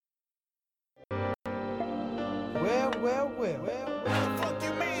What the fuck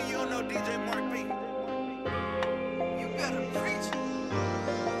you mean you don't know DJ Mark B? You better preach it.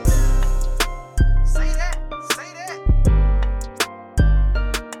 Say that.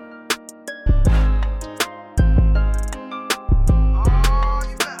 Oh,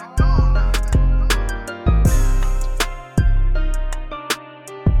 you better go now.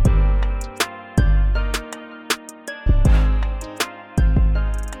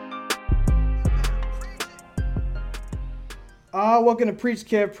 Welcome to Preach,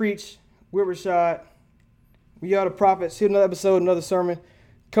 Kev, Preach. We're Rashad. We are the prophets. Here's another episode, another sermon.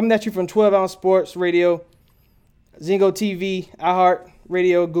 Coming at you from 12 Ounce Sports Radio, Zingo TV, iHeart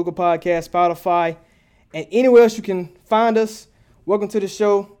Radio, Google Podcasts, Spotify, and anywhere else you can find us. Welcome to the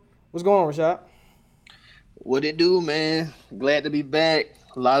show. What's going on, Rashad? What it do, man? Glad to be back.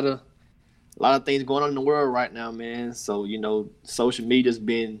 A lot of things going on in the world right now, man. So, social media's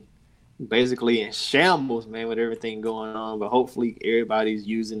been basically in shambles, man, with everything going on. But hopefully everybody's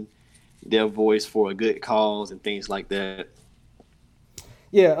using their voice for a good cause and things like that.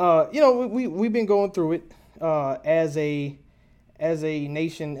 Yeah, we've been going through it as a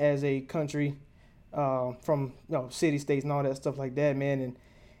nation, as a country, from city states and all that stuff like that, man. And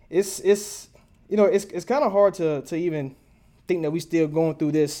it's kind of hard to even think that we still going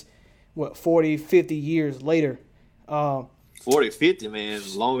through this 40, 50 years later. 40, 50, man,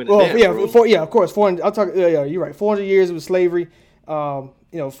 longer than that, bro. Of course. 400, I'll talk. Yeah, you're right. 400 years of slavery.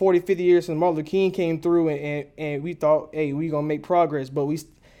 40, 50 years since Martin Luther King came through, and we thought, hey, we gonna make progress. But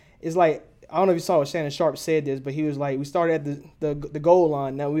it's like, I don't know if you saw what Shannon Sharp said this, but he was like, we started at the goal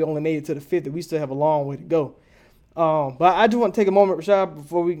line. Now we only made it to the 50. We still have a long way to go. But I do want to take a moment, Rashad,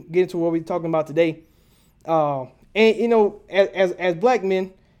 before we get into what we're talking about today. As black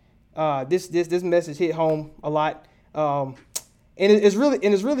men, this message hit home a lot. And it's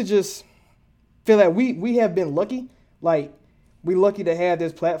really just feel that we have been lucky. Like, we're lucky to have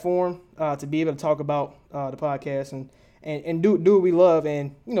this platform to be able to talk about the podcast and do what we love.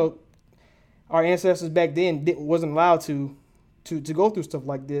 And our ancestors back then wasn't allowed to go through stuff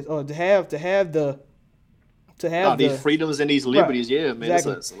like this, or to have these freedoms and these liberties. Right. Yeah, man,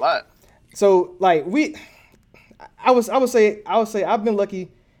 exactly. It's a lot. So like I would say I've been lucky.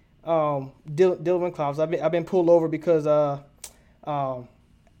 Dealing with clouds. I've been pulled over because I've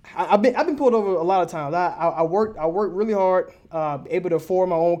been pulled over a lot of times. I worked really hard, able to afford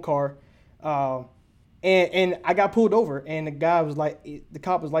my own car, and I got pulled over, and the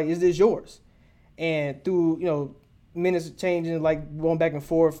cop was like, "Is this yours?" And through minutes changing, like going back and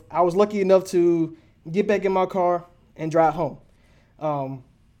forth, I was lucky enough to get back in my car and drive home. One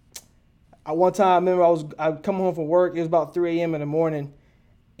time, I remember I come home from work. It was about 3 a.m. in the morning.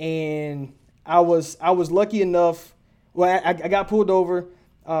 And I was lucky enough. Well, I got pulled over.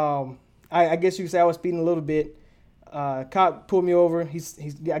 I guess you could say I was speeding a little bit. Cop pulled me over. I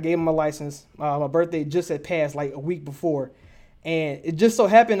gave him my license. My birthday just had passed like a week before, and it just so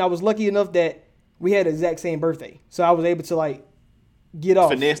happened I was lucky enough that we had the exact same birthday, so I was able to like get off.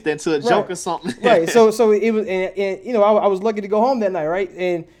 Finessed into a joke or something. Right. So it was, and I was lucky to go home that night, right?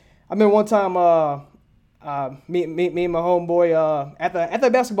 And I remember one time. Me and my homeboy at the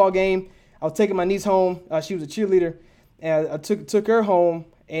basketball game, I was taking my niece home. She was a cheerleader, and I took her home.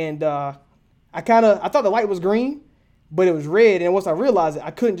 And I thought the light was green, but it was red. And once I realized it,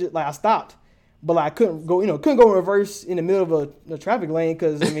 I couldn't I stopped, but I couldn't go in reverse in the middle of a traffic lane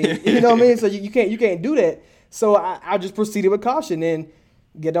because you know what I mean. So you can't do that. So I just proceeded with caution and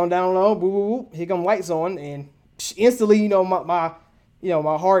get on down low. Boo boo boo. Here come lights on, and instantly my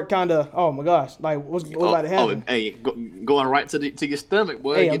heart kind of, oh my gosh, like what's about to happen? Going right to your stomach,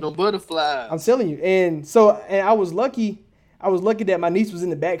 boy. Get no butterflies. I'm telling you. And I was lucky that my niece was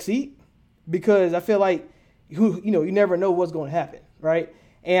in the back seat, because I feel like you never know what's going to happen, right?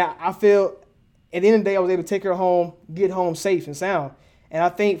 And I feel at the end of the day I was able to take her home, get home safe and sound. And I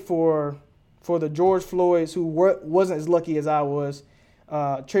think for the George Floyds who wasn't as lucky as I was,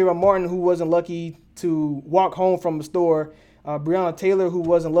 Draymond Martin who wasn't lucky to walk home from the store, Breonna Taylor, who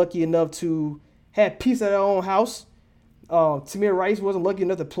wasn't lucky enough to have peace at her own house. Tamir Rice wasn't lucky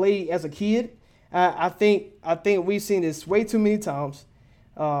enough to play as a kid. I think we've seen this way too many times,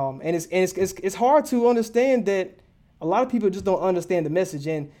 and it's hard to understand that a lot of people just don't understand the message.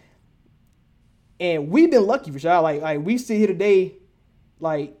 And we've been lucky, Rashad. Like we sit here today,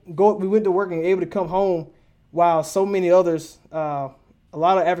 we went to work and able to come home, while so many others, a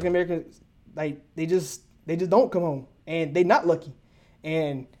lot of African Americans, they just don't come home. And they not lucky.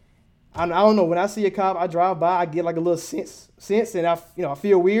 And I don't know, when I see a cop, I drive by, I get like a little sense, and I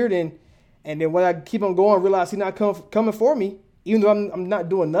feel weird. And then when I keep on going, realize he's not coming for me, even though I'm not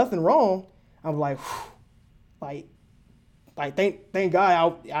doing nothing wrong, I'm like, whew, Like thank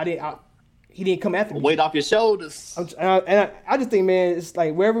God he didn't come after me. Weight off your shoulders. I just think, man, it's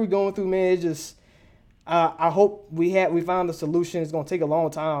like wherever we're going through, man, it's just I hope we found a solution. It's gonna take a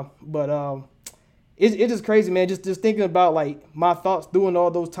long time, but it's just crazy, man. Just thinking about like my thoughts doing all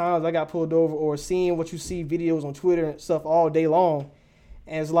those times I got pulled over, or seeing what you see videos on Twitter and stuff all day long,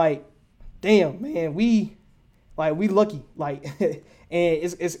 and it's like, damn, man, we lucky, like, and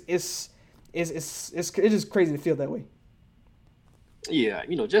it's just crazy to feel that way. Yeah,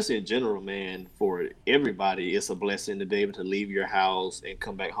 just in general, man, for everybody, it's a blessing to be able to leave your house and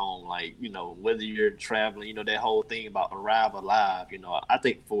come back home. Like, whether you're traveling, that whole thing about arrive alive, I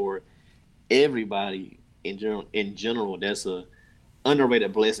think for everybody in general, that's a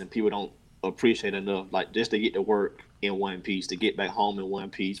underrated blessing people don't appreciate enough. Like, just to get to work in one piece, to get back home in one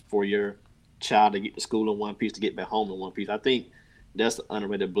piece, for your child to get to school in one piece, to get back home in one piece. I think that's an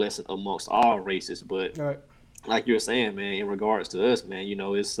underrated blessing amongst all races. But All right. like you're saying, man, in regards to us, man,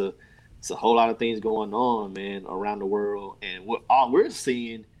 it's a whole lot of things going on, man, around the world, and what all we're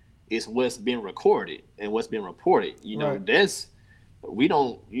seeing is what's being recorded and what's being reported. Right. That's we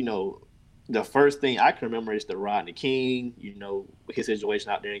don't, the first thing I can remember is the Rodney King, his situation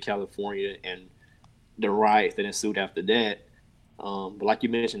out there in California, and the riots that ensued after that. But like you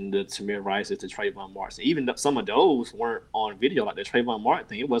mentioned, the Tamir Rice's, the Trayvon Martin, even some of those weren't on video. Like the Trayvon Martin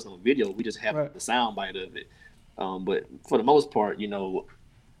thing, it wasn't on video. We just have Right. the sound bite of it. But for the most part,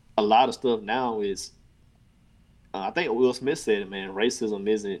 a lot of stuff now is, I think Will Smith said it, man, racism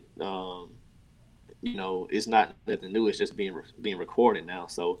isn't, it's not nothing new. It's just being recorded now.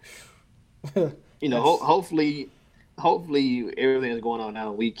 So, hopefully everything that's going on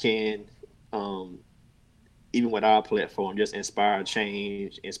now, we can, even with our platform, just inspire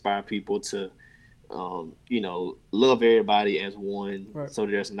change, inspire people to, love everybody as one. Right. So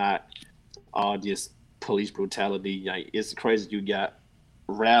there's not all just police brutality. Like, it's crazy you got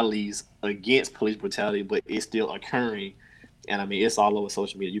rallies against police brutality, but it's still occurring. And I mean, it's all over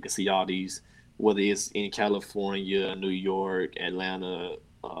social media. You can see all these, whether it's in California, New York, Atlanta,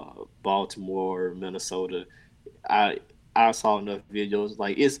 Baltimore, Minnesota. I saw enough videos.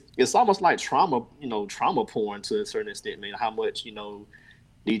 Like, it's almost like trauma porn to a certain extent, man. How much,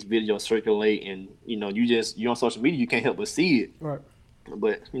 these videos circulate, and you're on social media, you can't help but see it. Right.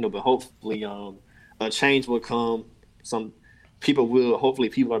 But hopefully a change will come. Hopefully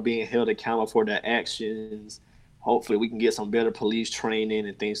people are being held accountable for their actions. Hopefully we can get some better police training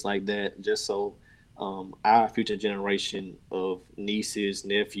and things like that, just so our future generation of nieces,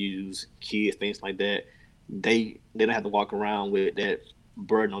 nephews, kids, things like that, they don't have to walk around with that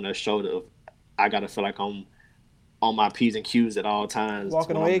burden on their shoulder of, I gotta feel like I'm on my P's and Q's at all times.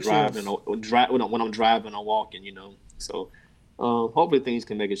 Walking when on I'm eggshells. when I'm driving or walking, So hopefully things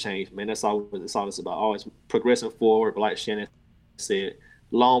can make a change, man. That's all it's about. Always progressing forward. But like Shannon said,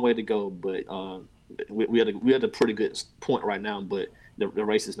 long way to go. But we're at a pretty good point right now. But the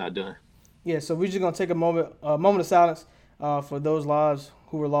race is not done. Yeah, so we're just gonna take a moment of silence for those lives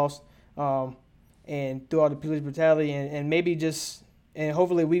who were lost, and through all the police brutality, and maybe and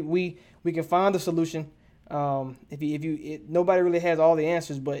hopefully we can find a solution. Nobody really has all the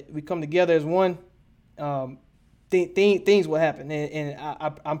answers, but we come together as one. Things will happen, and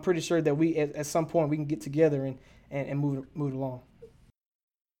I'm pretty sure that we at some point we can get together and move along.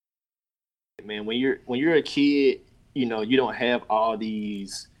 Man, when you're a kid, you don't have all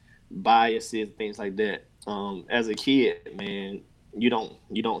these biases and things like that. As a kid, man, you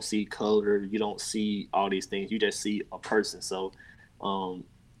don't see color, you don't see all these things. You just see a person. So,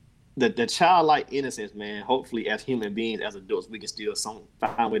 the childlike innocence, man. Hopefully, as human beings, as adults, we can still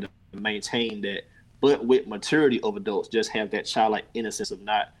find a way to maintain that. But with maturity of adults, just have that childlike innocence of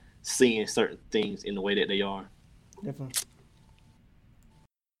not seeing certain things in the way that they are. Definitely.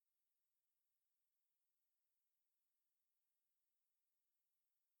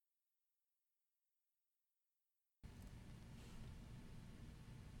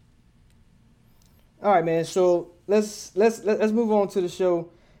 All right, man. So let's move on to the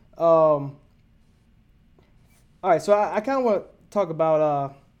show. All right. So I kind of want to talk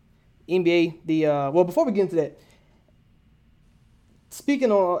about NBA. Well, before we get into that,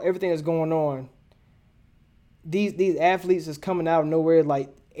 speaking on everything that's going on, these athletes is coming out of nowhere. Like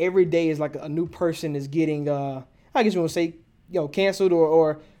every day is like a new person is getting I guess you want to say canceled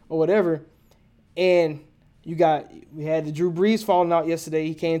or whatever. And we had the Drew Brees falling out yesterday.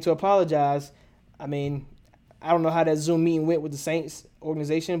 He came to apologize. I mean, I don't know how that Zoom meeting went with the Saints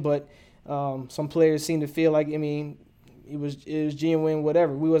organization, but some players seem to feel like, I mean, it was genuine,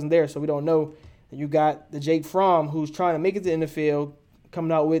 whatever. We wasn't there, so we don't know. You got the Jake Fromm, who's trying to make it to the NFL,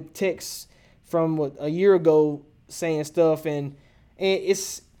 coming out with texts from a year ago saying stuff, and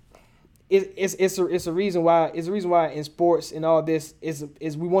it's a reason why in sports and all this is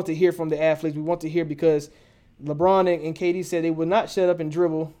we want to hear from the athletes. We want to hear because LeBron and KD said they would not shut up and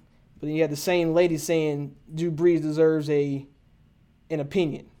dribble, but then you had the same lady saying Drew Brees deserves an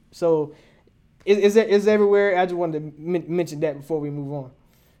opinion. So it's everywhere. I just wanted to mention that before we move on.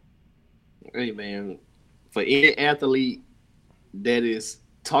 Hey man, for any athlete that is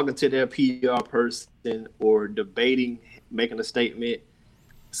talking to their PR person or debating, making a statement,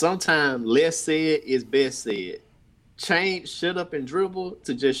 sometimes less said is best said. Change shut up and dribble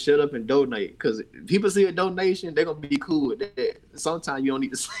to just shut up and donate. Because people see a donation, they're going to be cool with that. Sometimes you don't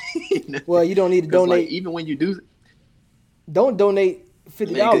need to say nothing. Well, you don't need to donate. Like, even when you do. Don't donate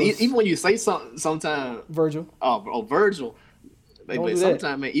 $50. Even when you say something, sometimes. Virgil. Oh, Virgil. But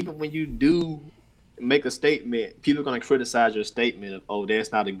sometimes, man, even when you do make a statement, people are going to criticize your statement of, oh,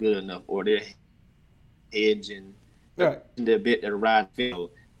 that's not good enough, or they're edging. Right. Their bit, they're riding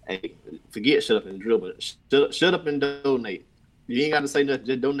field. Hey, forget shut up and dribble. Shut up and donate. You ain't got to say nothing.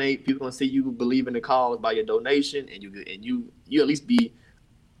 Just donate. People gonna see you believe in the cause by your donation, and you at least be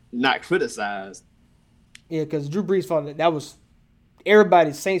not criticized. Yeah, because Drew Brees fought. That was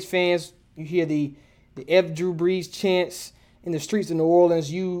everybody. Saints fans. You hear the F Drew Brees chants in the streets of New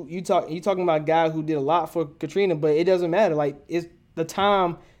Orleans. You talking about a guy who did a lot for Katrina, but it doesn't matter. Like it's the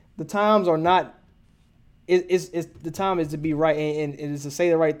time. The times are not. It's the time is to be right and it is to say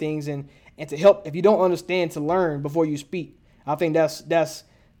the right things and to help. If you don't understand, to learn before you speak. I think that's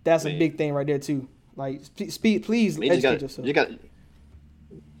a big thing right there too. Like speak, please educate yourself. You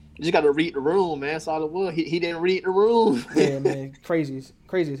just got to read the room, man. That's all it was. He didn't read the room. Yeah, man, crazy as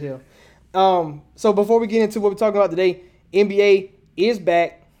hell. So before we get into what we're talking about today, NBA is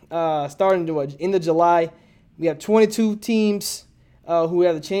back, starting to end of July. We have 22 teams who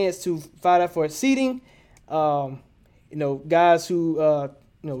have the chance to fight out for a seeding. Guys who,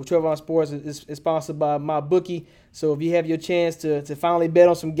 12 Ounce Sports is sponsored by MyBookie. So if you have your chance to finally bet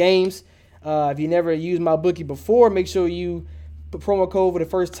on some games, if you never used MyBookie before, make sure you put promo code for the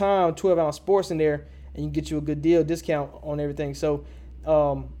first time, 12 Ounce Sports in there, and you get you a good deal, discount on everything. So,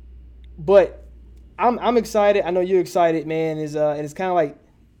 but I'm excited. I know you're excited, man. And it's kind of like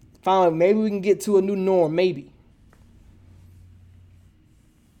finally maybe we can get to a new norm, maybe.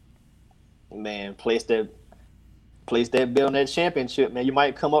 Man, place that bet on that championship, man. You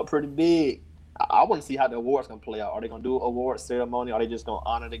might come up pretty big. I want to see how the awards gonna play out. Are they gonna do an award ceremony? Are they just gonna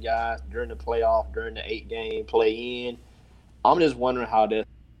honor the guys during the playoff, during the 8-game play-in? I'm just wondering how that's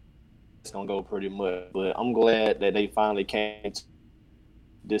gonna go pretty much. But I'm glad that they finally came to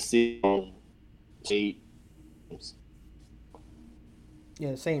this season.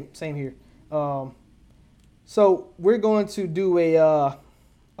 Yeah, same here. So we're going to do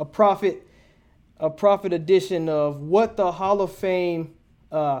a profit edition of what the Hall of Fame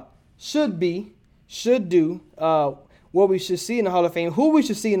should do, what we should see in the Hall of Fame, who we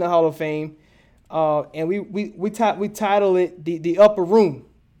should see in the Hall of Fame, and we title it the Upper Room.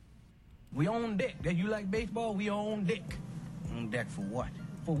 We on deck. That you like baseball? We on deck. On deck for what?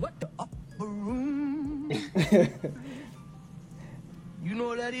 For what? The upper room. You know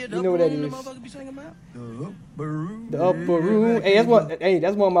what that is? You know what that is. The motherfucker be singing about? The upper room. The Upper Room. Hey,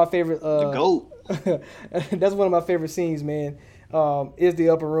 that's one of my favorite. The GOAT. That's one of my favorite scenes, man. Is the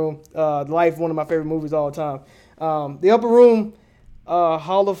Upper Room. Life, one of my favorite movies all the time. The Upper Room,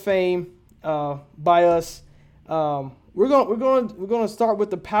 Hall of Fame, by us. We're gonna start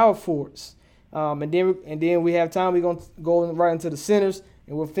with the power forwards, and then we have time. We're gonna go right into the centers,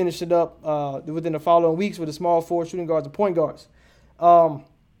 and we'll finish it up within the following weeks with the small forward, shooting guards, and point guards.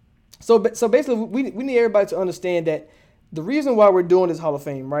 So basically, we need everybody to understand that the reason why we're doing this Hall of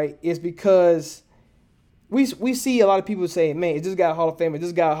Fame, right, is because we see a lot of people say, man, is this guy a Hall of Famer? Is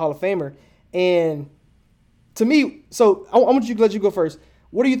this guy a Hall of Famer? And to me, so I want you to let you go first.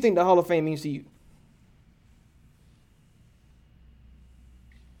 What do you think the Hall of Fame means to you?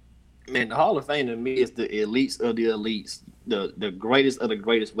 Man, the Hall of Fame to me is the elites of the elites, the greatest of the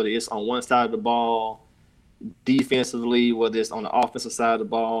greatest, whether it's on one side of the ball, defensively, whether it's on the offensive side of the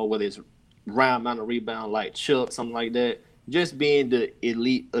ball, whether it's round amount of rebound like Chuck, something like that. Just being the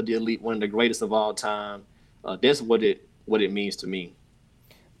elite of the elite, one of the greatest of all time. That's what it means to me.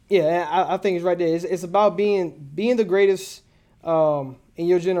 Yeah, I think it's right there. It's about being the greatest in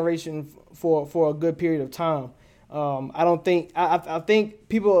your generation for a good period of time. I think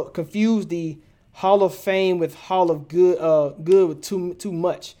people confuse the Hall of Fame with Hall of Good with too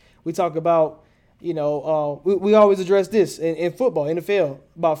much. We talk about, we always address this in football, NFL,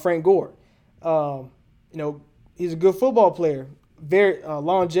 about Frank Gore. He's a good football player, very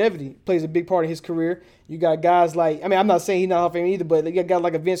longevity plays a big part in his career. You got guys like, I mean, I'm not saying he's not Hall of Fame either, but you got guys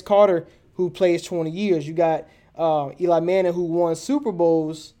like a Vince Carter who plays 20 years. You got Eli Manning who won Super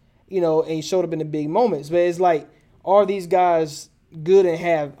Bowls, and he showed up in the big moments. But it's like, are these guys good and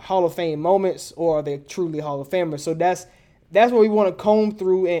have Hall of Fame moments, or are they truly Hall of Famers? So that's what we want to comb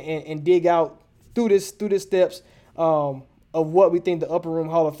through and dig out through this steps of what we think the Upper Room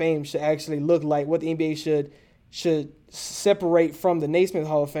Hall of Fame should actually look like, what the NBA should separate from the Naismith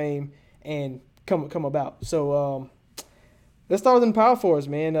Hall of Fame and come about. So let's start with the power forwards,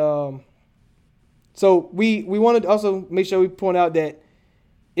 man. So we wanted to also make sure we point out that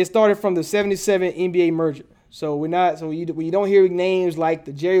it started from the 77 NBA merger. So you don't hear names like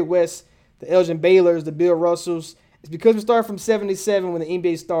the Jerry West, the Elgin Baylors, the Bill Russells. It's because we started from 77 when the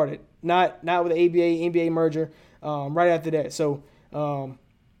NBA started, not with the ABA-NBA merger right after that. So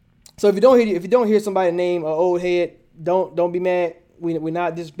if you don't hear somebody name an old head, don't be mad. We're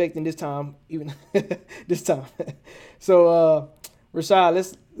not disrespecting this time, even this time. So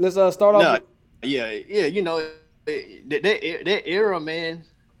Rashad, let's start off. Yeah, that era, man.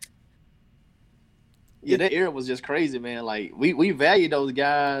 Yeah, that era was just crazy, man. Like we value those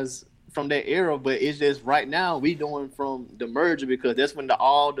guys from that era, but it's just right now we doing from the merger because that's when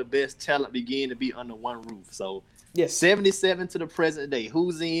all the best talent began to be under one roof. So yes, 77 to the present day.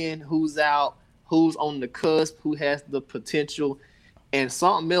 Who's in? Who's out? Who's on the cusp? Who has the potential? And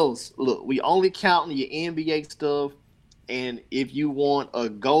something else. Look, we only counting your NBA stuff, and if you want a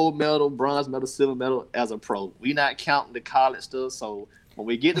gold medal, bronze medal, silver medal as a pro, we not counting the college stuff. So when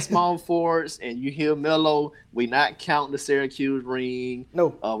we get the small forwards and you hear Melo, we not counting the Syracuse ring.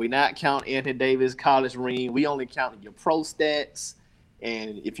 No. We not counting Anthony Davis college ring. We only counting your pro stats.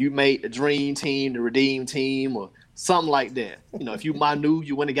 And if you made the dream team, the redeem team, or something like that. If you Manu,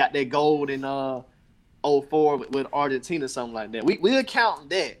 you went and got that gold in 04 with Argentina, something like that. We're counting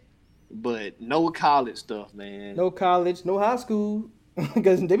that. But no college stuff, man. No college, no high school.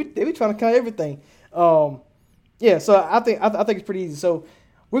 Because they be trying to count everything. Yeah, so I think it's pretty easy. So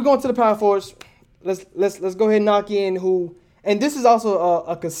we're going to the power forwards. Let's go ahead and knock in who, and this is also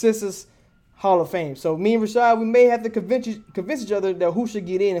a consensus Hall of Fame. So me and Rashad, we may have to convince each other that who should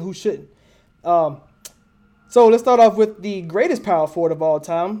get in and who shouldn't. So let's start off with the greatest power forward of all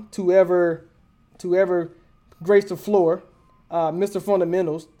time to ever grace the floor, Mr.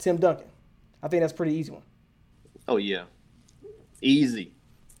 Fundamentals, Tim Duncan. I think that's a pretty easy one. Oh yeah, easy.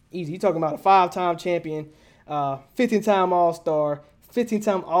 You're talking about a 5-time champion. 15-time All-Star,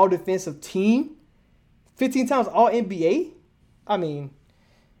 15-time All-Defensive Team, 15 times All-NBA. I mean,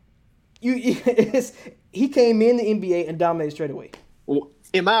 he came in the NBA and dominated straight away. Well,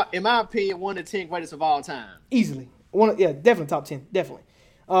 in my opinion, one of the 10 greatest of all time. Easily. Definitely top 10. Definitely.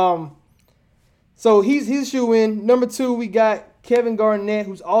 So he's a shoe-in. Number 2, we got Kevin Garnett,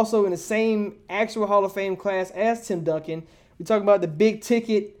 who's also in the same actual Hall of Fame class as Tim Duncan. We're talking about the big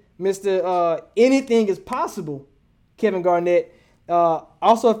ticket, Mr. Anything is possible, Kevin Garnett.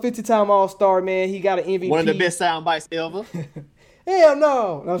 Also a 50-time All-Star, man. He got an MVP. One of the best sound bites ever. Hell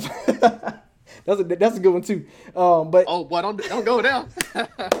no. That's a good one too. But boy, don't go there.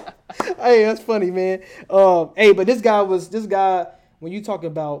 Hey, that's funny, man. But this guy when you talk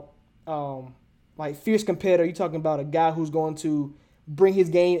about like fierce competitor, you talking about a guy who's going to bring his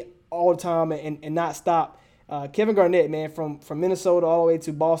game all the time and not stop. Kevin Garnett, man, from Minnesota all the way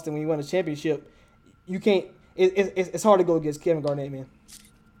to Boston when he won a championship, you can't. It's hard to go against Kevin Garnett, man.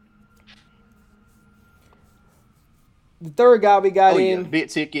 The third guy we got in, big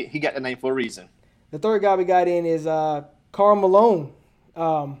ticket. He got the name for a reason. The third guy we got in is Karl Malone,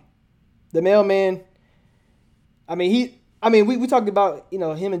 the mailman. We talked about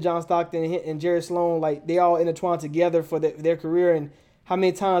him and John Stockton and Jerry Sloan, like they all intertwined together for their career and how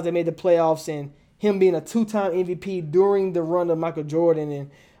many times they made the playoffs and him being a 2-time MVP during the run of Michael Jordan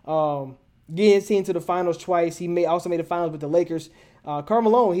and getting his team to the finals twice. He also made the finals with the Lakers. Karl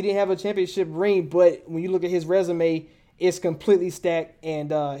Malone, he didn't have a championship ring, but when you look at his resume, it's completely stacked,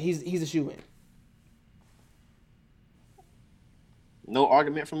 and he's a shoo-in. No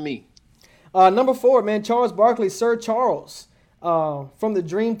argument from me. Number 4, man, Charles Barkley, Sir Charles, from the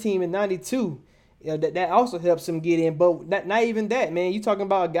Dream Team in '92. That also helps him get in, but not even that, man. You talking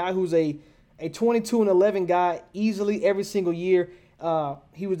about a guy who's a 22-11 guy easily every single year.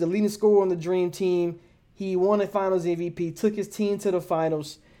 He was the leading scorer on the Dream Team. He won the Finals MVP, took his team to the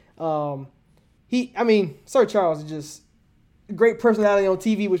Finals. Sir Charles is just a great personality on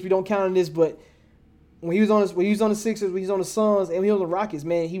TV, which we don't count on this, but when he was on the Sixers, when he was on the Suns, and when he was on the Rockets,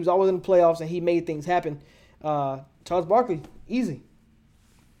 man, he was always in the playoffs and he made things happen. Charles Barkley, easy.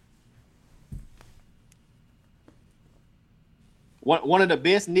 One of the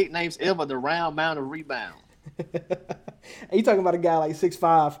best nicknames ever, the round mound of rebound. And you talking about a guy like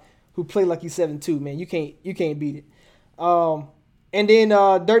 6'5" who played like he's 7'2", man. You can't beat it. And then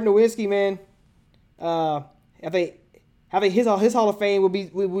Dirk Nowitzki, man. I think his Hall of Fame will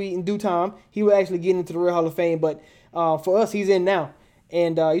be in due time. He will actually get into the real Hall of Fame, but for us, he's in now.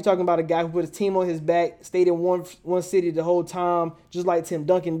 And you're talking about a guy who put his team on his back, stayed in one city the whole time, just like Tim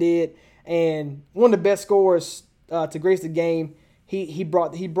Duncan did, and one of the best scorers to grace the game. He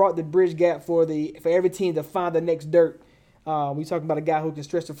brought the bridge gap for every team to find the next Dirk. We talking about a guy who can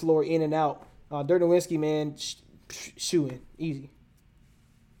stretch the floor in and out. Dirk Nowitzki, man, shooing easy.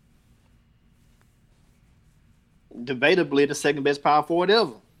 Debatably the second best power forward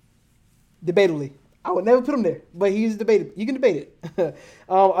ever. Debatably. I would never put him there, but he's debatable. You can debate it.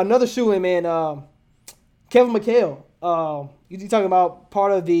 Another shoe-in, man. Kevin McHale. You talking about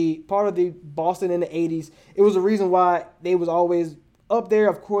part of the Boston in the 80s. It was a reason why they was always up there.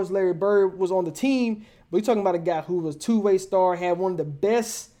 Of course, Larry Bird was on the team, but you're talking about a guy who was two-way star, had one of the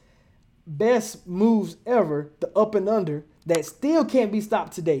best moves ever, the up and under, that still can't be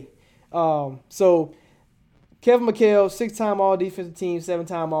stopped today. So Kevin McHale, 6-time All-Defensive Team,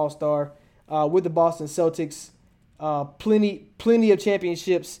 7-time All-Star. With the Boston Celtics, plenty of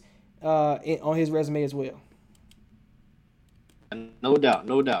championships on his resume as well. No doubt.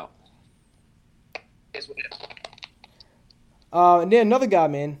 And then another guy,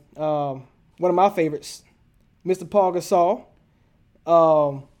 man, one of my favorites, Mr. Paul Gasol,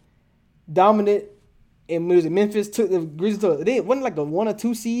 dominant in Memphis. Took the Grizzlies to they wasn't like a 1 or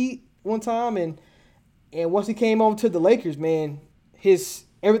 2 seed one time, and once he came over to the Lakers, man,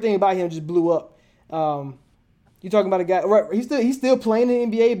 everything about him just blew up. You talking about a guy, right? He's still playing in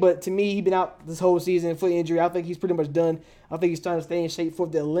the NBA, but to me, he's been out this whole season for injury. I think he's pretty much done. I think he's trying to stay in shape for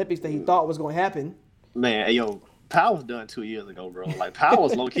the Olympics that he thought was going to happen. Man, hey, yo, Powell was done 2 years ago, bro. Like, Powell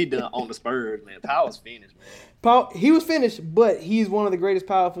was low-key done on the Spurs, man. Powell was finished, man. He was finished, but he's one of the greatest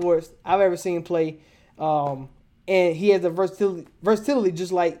power forwards I've ever seen play. And he has the versatility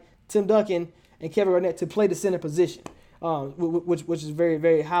just like Tim Duncan and Kevin Garnett to play the center position. Which is very,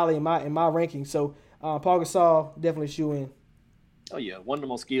 very highly in my ranking. So Paul Gasol definitely shoe in. Oh yeah, one of the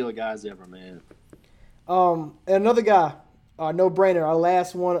most skilled guys ever, man. And another guy, no-brainer, our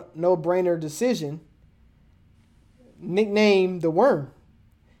last one, no-brainer decision, nicknamed the Worm,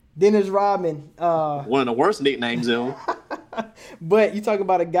 Dennis Rodman. One of the worst nicknames ever. But you talk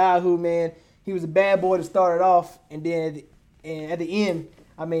about a guy who, man, he was a bad boy to start it off, and then at the end,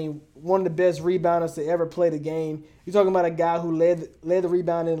 I mean, one of the best rebounders to ever play the game. You're talking about a guy who led the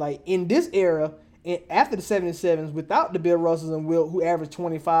rebounding like in this era and after the 77s without the Bill Russells and Wilt, who averaged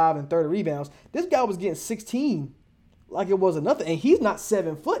 25 and 30 rebounds. This guy was getting 16 like it wasn't nothing, and he's not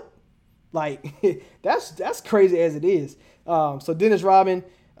 7 foot. Like that's crazy as it is. So Dennis Rodman,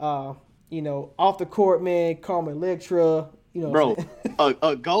 off the court, man, Carmen Electra, bro,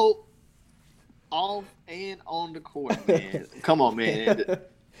 a GOAT off and on the court, man. Come on, man.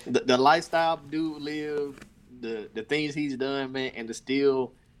 The lifestyle dude lived, the things he's done, man, and to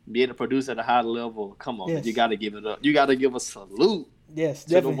still be able to produce at a high level. Come on, man. You got to give it up. You got to give a salute. Yes, to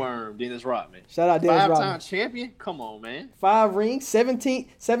definitely. The Worm, Dennis Rodman. Shout out Dennis Rodman. 5-time champion. Come on, man. 5 rings,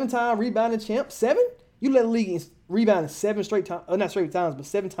 7-time rebounding champ. 7? You led the league in rebounding 7 straight times. Not straight times, but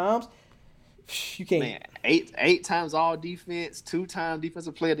 7 times. You can't. Man, 8 times all defense, 2-time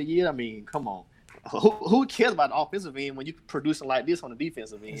defensive player of the year. I mean, come on. Who cares about the offensive end when you producing like this on the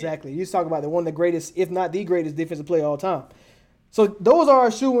defensive end? Exactly. You just talk about one of the greatest, if not the greatest, defensive player of all time. So those are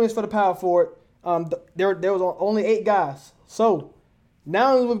our shoe-ins for the power forward. There was only 8 guys. So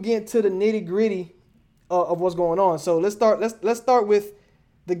now we'll get to the nitty-gritty of what's going on. So let's start with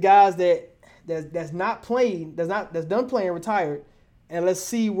the guys that's not playing, that's done playing, retired, and let's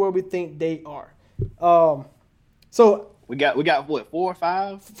see where we think they are. So we got what, 4 or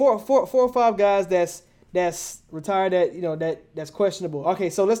 5? Four or 5 guys that's retired, that's questionable. Okay,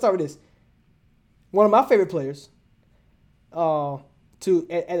 so let's start with this. One of my favorite players, at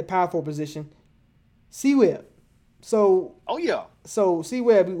the power forward position, C-Webb. So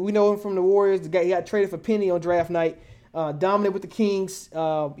C-Webb, we know him from the Warriors. The guy, he got traded for Penny on draft night. Dominant with the Kings.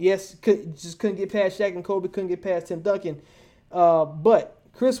 Yes, couldn't get past Shaq and Kobe. Couldn't get past Tim Duncan. But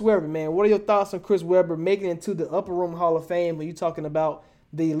Chris Webber, man, what are your thoughts on Chris Webber making it into the Upper Room Hall of Fame when you're talking about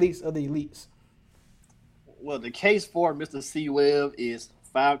the elites of the elites? Well, the case for Mr. C. Webb is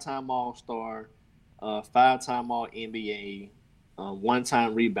 5-time All-Star, 5-time All-NBA,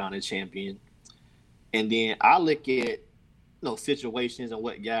 1-time rebounding champion. And then I look at situations and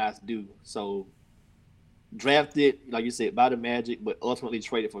what guys do. So drafted, like you said, by the Magic, but ultimately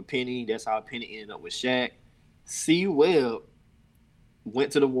traded for Penny. That's how Penny ended up with Shaq. C. Webb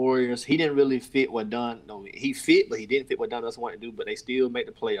went to the Warriors. He didn't really fit what Dunn. No, he fit, but he didn't fit what Dunn else wanted to do. But they still make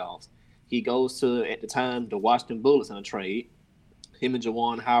the playoffs. He goes to, at the time, the Washington Bullets in a trade. Him and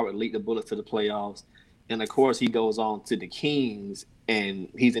Juwan Howard lead the Bullets to the playoffs. And, of course, he goes on to the Kings, and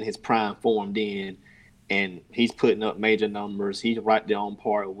he's in his prime form then. And he's putting up major numbers. He's right there on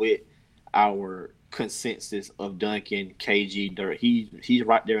par with our consensus of Duncan, KG, Dirk. He's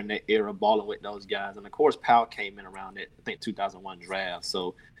right there in that era balling with those guys. And, of course, Powell came in around that, I think, 2001 draft.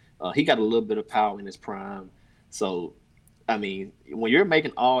 So he got a little bit of power in his prime. So, I mean, when you're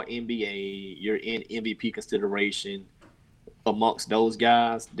making all NBA, you're in MVP consideration amongst those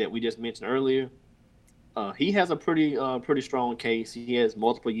guys that we just mentioned earlier. He has a pretty strong case. He has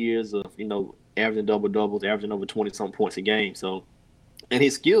multiple years of, averaging double-doubles, averaging over 20-something points a game. So, and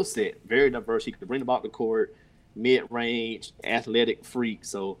his skill set, very diverse. He could bring the ball to the court, mid-range, athletic freak.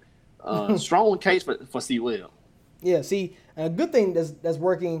 So, strong case for C-Webb. Yeah, see, a good thing that's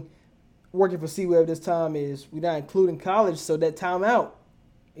working for C-Webb this time is we're not including college, so that timeout,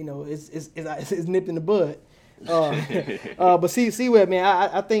 is nipped in the bud. But C-Webb, man,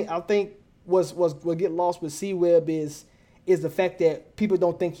 I think what get lost with C-Webb is the fact that people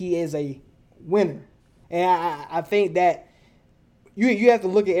don't think he is a winner, and I think that you have to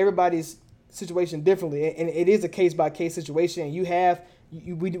look at everybody's situation differently, and it is a case by case situation. And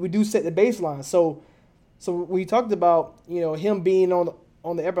we do set the baseline. So we talked about him being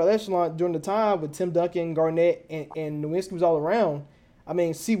on the upper echelon during the time with Tim Duncan, Garnett, and Nowinski was all around. I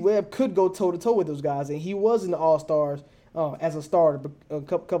mean, C-Webb could go toe-to-toe with those guys, and he was in the All-Stars as a starter a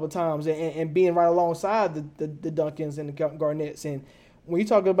couple of times, and being right alongside the Duncans and the Garnetts. And when you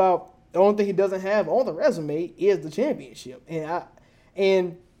talk about the only thing he doesn't have on the resume is the championship,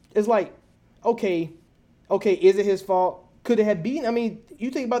 and it's like, okay, is it his fault? Could it have been? I mean,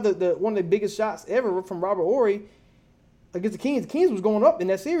 you think about the one of the biggest shots ever from Robert Horry against the Kings. The Kings was going up in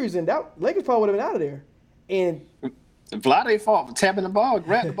that series, and that Lakers probably would have been out of there. And Vlade fought for tapping the ball,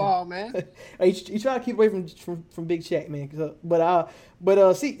 grab the ball, man. You try to keep away from Big Shaq, man.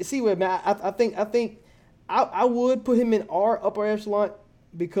 But C-Webb, man, I think I would put him in our upper echelon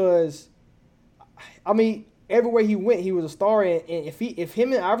because, I mean, everywhere he went, he was a star. And if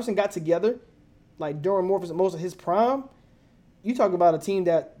him and Iverson got together, like during most of his prime, you talk about a team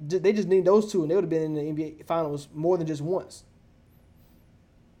that they just need those two, and they would have been in the NBA Finals more than just once.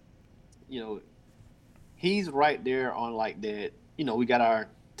 He's right there on like that. We got our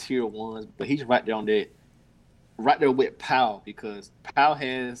tier ones, but he's right there on that, right there with Powell, because Powell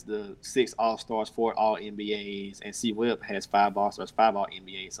has the 6 All-Stars, 4 All-NBAs, and C-Webb has 5 All-Stars, 5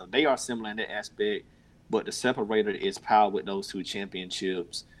 All-NBAs. So they are similar in that aspect, but the separator is Powell with those 2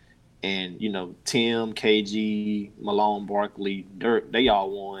 championships. And, Tim, KG, Malone, Barkley, Dirk, they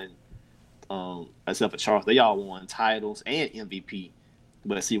all won, except for Charles, they all won titles and MVP.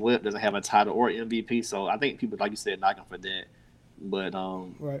 But C-Webb doesn't have a title or MVP, so I think people, like you said, knock him for that. But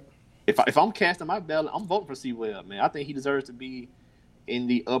right. If I'm casting my ballot, I'm voting for C-Webb, man. I think he deserves to be in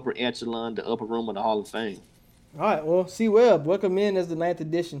the upper echelon, the upper room of the Hall of Fame. All right, well, C-Webb, welcome in as the 9th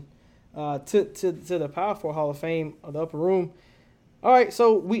edition to the Power 4 Hall of Fame of the upper room. All right,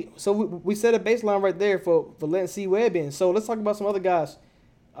 so we set a baseline right there for letting C-Webb in. So let's talk about some other guys.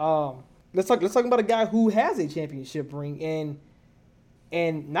 Let's talk about a guy who has a championship ring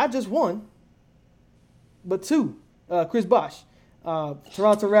and not just one, but 2. Chris Bosh,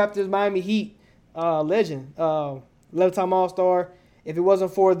 Toronto Raptors, Miami Heat legend, 11-time All-Star. If it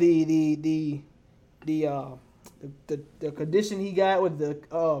wasn't for the condition he got with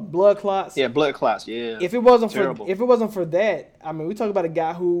the blood clots. Yeah, blood clots. Yeah. If it wasn't for that, I mean, we talk about a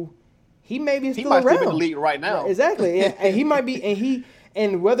guy who he may be still around. He might be in the league right now. Right, exactly, and he might be,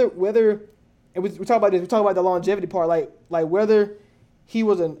 and whether and we talk about this. We talk about the longevity part, like whether he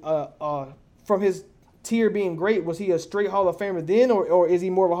was from his tier being great, was he a straight Hall of Famer then, or is he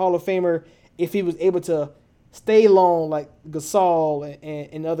more of a Hall of Famer if he was able to stay long like Gasol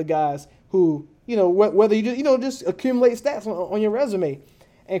and other guys who, whether you just accumulate stats on your resume.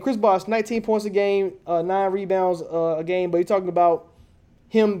 And Chris Bosh, 19 points a game, 9 rebounds a game, but you're talking about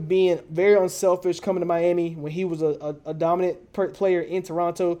him being very unselfish coming to Miami when he was a dominant player in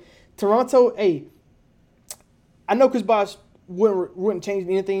Toronto. Hey, I know Chris Bosh wouldn't change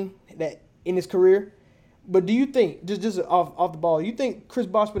anything that in his career, but do you think, just off the ball, you think Chris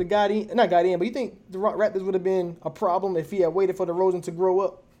Bosh would have not got in, but you think the Raptors would have been a problem if he had waited for DeRozan to grow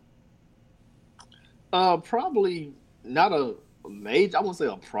up? Probably not a major, I wouldn't say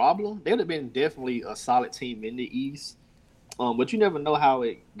a problem. They would have been definitely a solid team in the East. But you never know how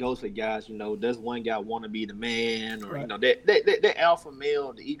it goes for guys. Does one guy want to be the man, or right. That alpha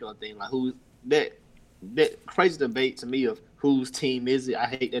male, the ego thing, like that crazy debate to me of whose team is it? I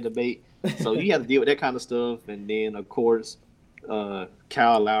hate that debate. So you have to deal with that kind of stuff. And then, of course,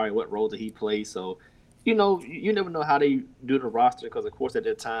 Kyle Lowry, what role did he play? So, you never know how they do the roster because, of course, at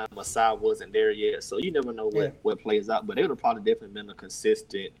that time, Masai wasn't there yet. So you never know what plays out. But they would have probably definitely been a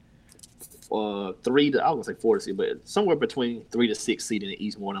consistent 3 to, I would say 4 to 6, but somewhere between 3 to 6 seed in the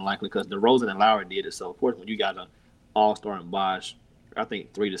East more than likely because DeRozan and Lowry did it. So, of course, when you got an all-star in Bosh, I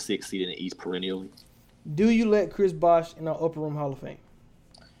think 3 to 6 seed in the East perennially. Do you let Chris Bosh in our Upper Room Hall of Fame?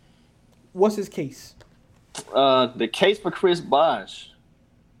 What's his case? The case for Chris Bosh.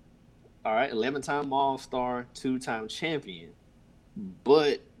 All right, 11-time All-Star, 2-time champion.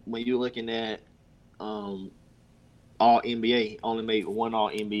 But when you're looking at All-NBA, only made 1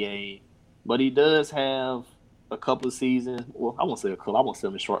 All-NBA. But he does have a couple of seasons. Well, I won't say a couple. I won't say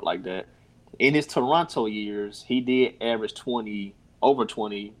him short like that. In his Toronto years, he did average over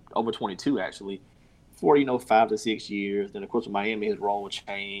 22 actually, for 5 to 6 years. Then of course with Miami, his role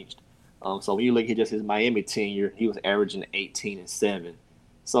changed. So when you look at just his Miami tenure, he was averaging 18 and 7.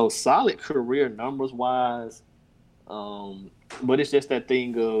 So solid career numbers wise. But it's just that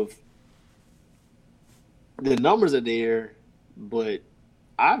thing of the numbers are there, but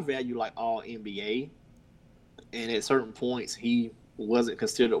I value like all NBA. And at certain points, he wasn't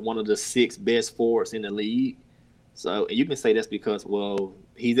considered one of the 6 best forwards in the league. So and you can say that's because, well,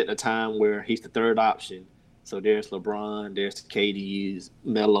 he's at the time where he's the third option. So there's LeBron, there's KD's,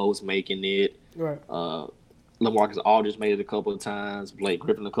 Melo's making it. Right. LaMarcus Aldridge made it a couple of times, Blake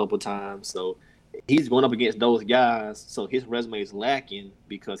Griffin a couple of times. So he's going up against those guys. So his resume is lacking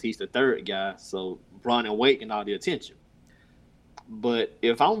because he's the third guy. So Bron and Wade and all the attention. But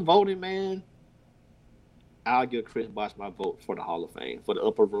if I'm voting, man, I'll give Chris Bosh my vote for the Hall of Fame, for the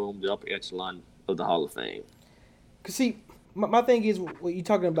upper room, the upper echelon of the Hall of Fame. Cause see, my thing is what you're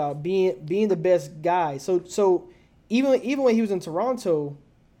talking about being the best guy. So even when he was in Toronto,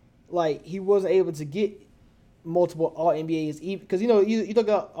 like he wasn't able to get multiple All NBAs. Because you talk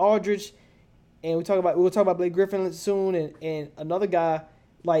about Aldridge, and we'll talk about Blake Griffin soon, and another guy,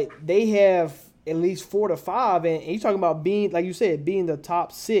 like they have at least 4 to 5, and you're talking about being, like you said, being the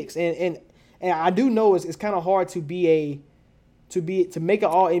top 6, and I do know it's kind of hard to make an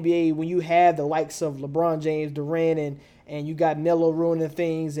All NBA when you have the likes of LeBron James, Durant, and you got Melo ruining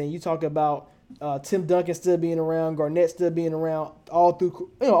things, and you talk about Tim Duncan still being around, Garnett still being around, all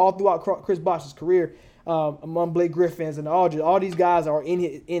throughout Chris Bosh's career, among Blake Griffins and Aldridge. All these guys are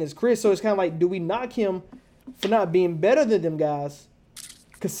in his career, so it's kind of like, do we knock him for not being better than them guys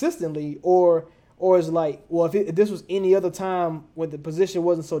consistently, or is it like, well, if this was any other time when the position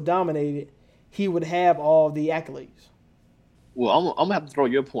wasn't so dominated, he would have all the accolades? Well, I'm going to have to throw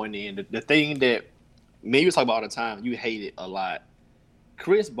your point in. The thing that me you talk about all the time, you hate it a lot.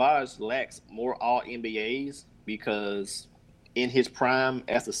 Chris Bosh lacks more All-NBAs because in his prime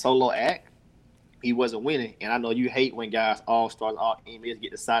as a solo act, he wasn't winning. And I know you hate when guys, All-Stars, All-NBAs get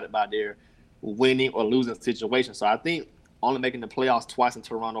decided by their winning or losing situation. So I think only making the playoffs twice in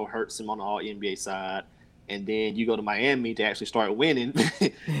Toronto hurts him on the All-NBA side. And then you go to Miami to actually start winning.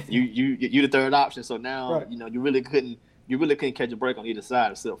 you the third option. So now, right. You really couldn't catch a break on either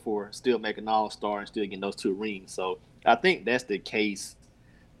side except for still making an All-Star and still getting those 2 rings. So I think that's the case,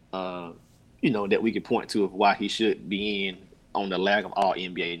 that we could point to of why he should be in on the lack of all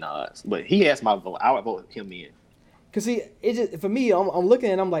NBA nods. But he has my vote. I would vote him in. Because, see, it just, for me, I'm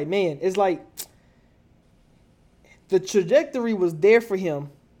looking and I'm like, man, it's like the trajectory was there for him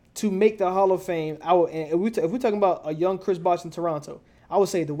to make the Hall of Fame. If we're talking about a young Chris Bosh in Toronto, I would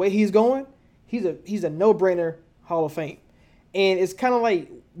say the way he's going, he's a no-brainer Hall of Fame. And it's kind of like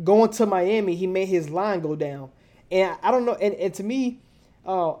going to Miami, he made his line go down. And I don't know, and to me,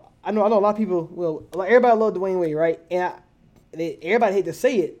 I know a lot of people, well, like everybody loved Dwayne Wade, right? And everybody hate to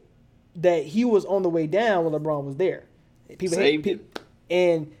say it, that he was on the way down when LeBron was there.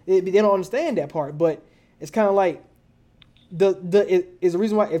 And they don't understand that part. But it's kind of like is the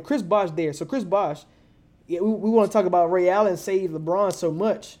reason why if Chris Bosh there. So Chris Bosh, we want to talk about Ray Allen saved LeBron so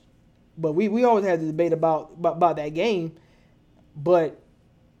much, but we always had the debate about that game. But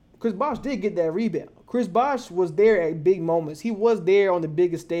Chris Bosh did get that rebound. Chris Bosh was there at big moments. He was there on the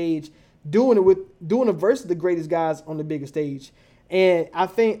biggest stage, doing it versus the greatest guys on the biggest stage. And I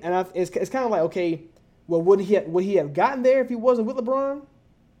think, it's kind of like, okay, well, would he have gotten there if he wasn't with LeBron?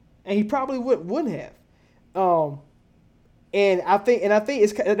 And he probably wouldn't have. And I think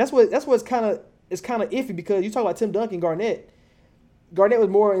that's what's kind of iffy, because you talk about Tim Duncan, Garnett. Garnett was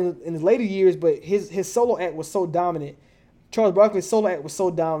more in his later years, but his solo act was so dominant. Charles Barkley's solo act was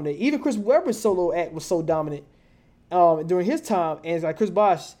so dominant. Even Chris Webber's solo act was so dominant during his time. And it's like, Chris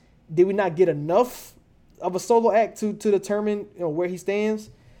Bosh, did we not get enough of a solo act to determine where he stands?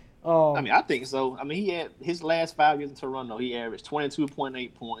 I think so. I mean, he had his last 5 years in Toronto. He averaged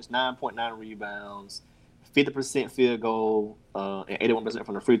 22.8 points, 9.9 rebounds, 50% field goal, and 81%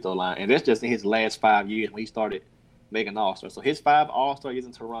 from the free throw line. And that's just in his last 5 years when he started making All-Star. So his 5 All-Star years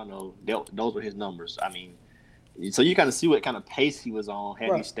in Toronto, those were his numbers. I mean, so you kind of see what kind of pace he was on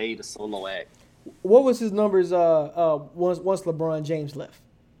had he stayed a solo act. What was his numbers once LeBron James left?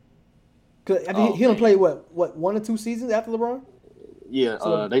 Cause he only played what 1 or 2 seasons after LeBron?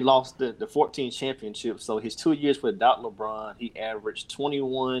 Yeah, they lost the 14 championship. So his 2 years without LeBron, he averaged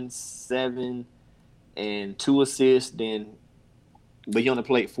 21, 7, and 2 assists. But he only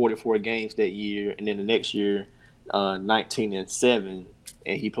played 44 games that year, and then the next year, 19 and 7,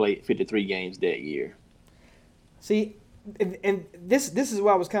 and he played 53 games that year. See, and this is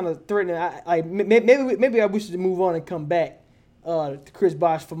why I was kind of threatening. Maybe I wish to move on and come back to Chris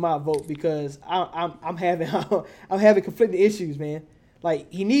Bosh for my vote, because I'm having conflicting issues, man.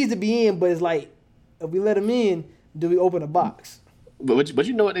 Like, he needs to be in, but it's like, if we let him in, do we open a box? But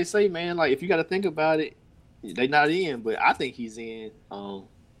you know what they say, man. Like, if you got to think about it, they not in. But I think he's in. But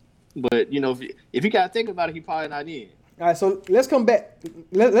if you got to think about it, he probably not in. All right, so let's come back.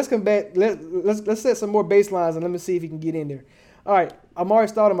 Let's come back. Let's set some more baselines and let me see if he can get in there. All right, Amari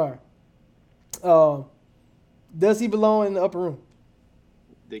Stoudemire. Does he belong in the upper room?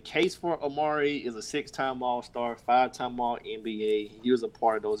 The case for Amari is a 6-time All-Star, 5-time All-NBA. He was a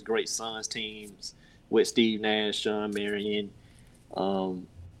part of those great Suns teams with Steve Nash, Sean Marion.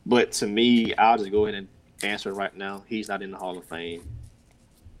 But to me, I'll just go ahead and answer right now. He's not in the Hall of Fame.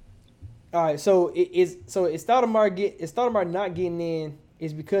 All right, so is Stoudemire not getting in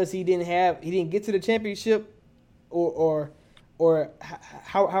is because he didn't get to the championship, or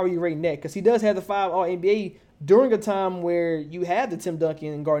how are you rating that? Because he does have the 5 All-NBA during a time where you had the Tim Duncan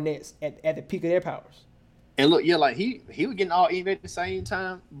and Garnetts at the peak of their powers. And look, yeah, like he was getting all NBA at the same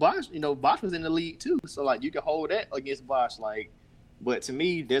time. Bosh was in the league too, so like you can hold that against Bosh. Like, but to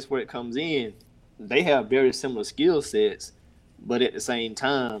me, that's where it comes in. They have very similar skill sets, but at the same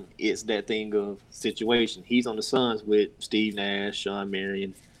time, it's that thing of situation. He's on the Suns with Steve Nash, Sean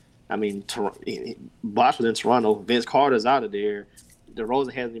Marion. I mean, Bosh was in Toronto. Vince Carter's out of there.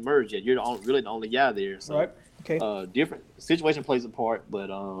 DeRozan hasn't emerged yet. You're really the only guy there. So, right. Okay. Different situation plays a part,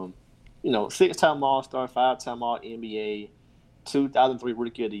 but 6-time All-Star, 5-time All-NBA, 2003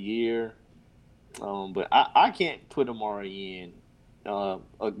 Rookie of the Year. But I can't put Amari in. A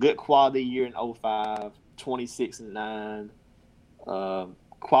good quality year in 05, 26-9.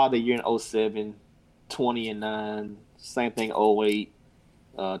 Quality year in 07, 20-9. Same thing 08,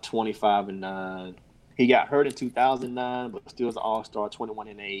 25-9. He got hurt in 2009, but still was an All-Star,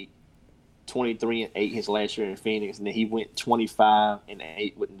 21-8. 23-8 his last year in Phoenix, and then he went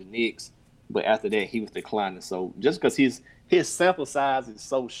 25-8 with the Knicks. But after that, he was declining. So just because his sample size is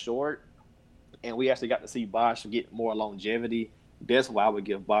so short, and we actually got to see Bosh get more longevity, that's why I would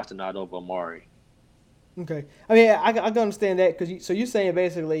give Bosh the nod over Amari. Okay, I mean I can understand that, because you're saying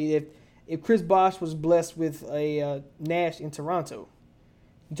basically if Chris Bosh was blessed with a Nash in Toronto,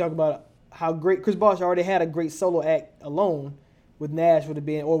 you talk about how great Chris Bosh already had a great solo act alone. With Nash would have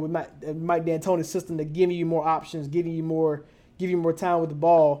been, or with Mike D'Antoni's system, to giving you more options, giving you more time with the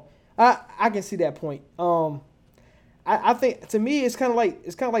ball. I can see that point. I think to me it's kind of like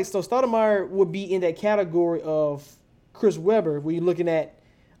so Stoudemire would be in that category of Chris Webber, where you're looking at,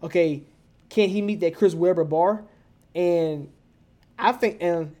 okay, can he meet that Chris Webber bar? And I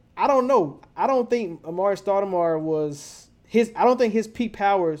don't know. I don't think Amari Stoudemire I don't think his peak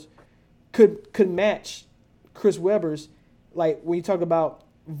powers could match Chris Webber's. Like, when you talk about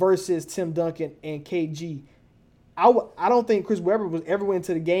versus Tim Duncan and KG, I don't think Chris Webber was ever went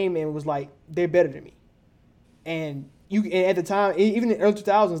into the game and was like, they're better than me. And at the time, even in the early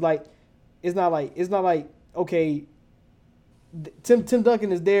 2000s, like, it's not like okay, Tim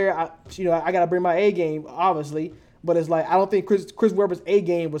Duncan is there. I got to bring my A game, obviously, but it's like I don't think Chris Webber's A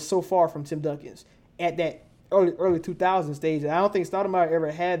game was so far from Tim Duncan's at that early 2000 stage. And I don't think Stoudemire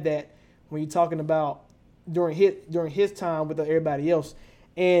ever had that when you're talking about during his time with everybody else.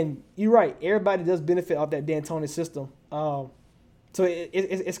 And you're right, everybody does benefit off that D'Antoni system. So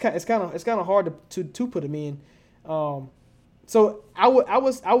it's kind of hard to put him in. So I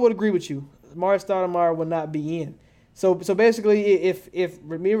would agree with you. Amari Stoudemire would not be in. So basically, if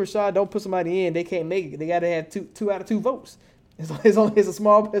Ramir Rashad don't put somebody in, they can't make it. They got to have two out of 2 votes. It's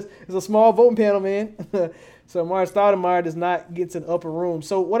a small voting panel, man. So Amari Stoudemire does not get to the upper room.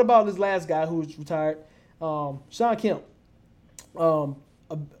 So what about this last guy who's retired? Sean Kemp, a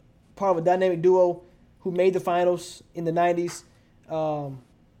part of a dynamic duo who made the finals in the 90s.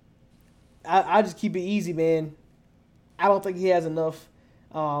 I just keep it easy, man. I don't think he has enough.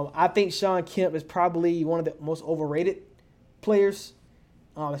 I think Shawn Kemp is probably one of the most overrated players,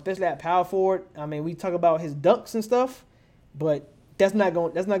 especially at power forward. I mean, we talk about his dunks and stuff, but that's not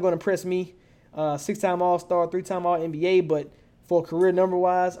going to impress me. 6-time All-Star, 3-time All-NBA, but for career number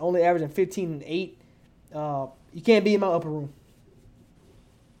wise, only averaging 15 and 8. You can't be in my upper room.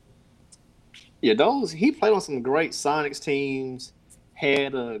 Yeah, he played on some great Sonics teams,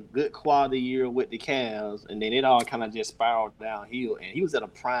 had a good quality year with the Cavs, and then it all kind of just spiraled downhill. And he was at a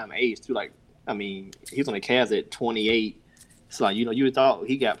prime age too. Like, I mean, he was on the Cavs at 28. So, like, you thought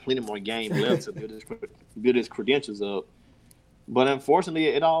he got plenty more games left to build his credentials up. But unfortunately,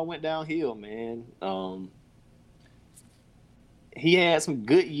 it all went downhill, man. He had some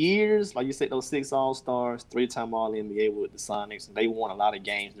good years, like you said, those 6 All-Stars, 3-time All-NBA with the Sonics, and they won a lot of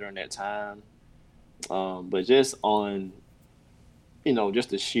games during that time. But just on,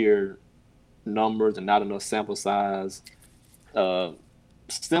 just the sheer numbers and not enough sample size,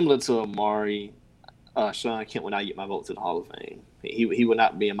 similar to Amari, Shawn Kemp would not get my vote to the Hall of Fame. He would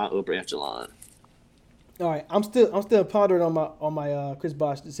not be in my upper echelon. All right, I'm still pondering on my Chris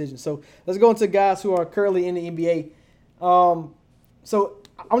Bosh decision. So let's go into guys who are currently in the NBA. So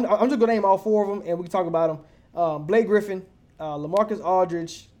I'm just gonna name all 4 of them, and we can talk about them. Blake Griffin, LaMarcus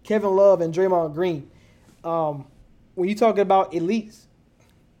Aldridge, Kevin Love, and Draymond Green. When you talking about elites,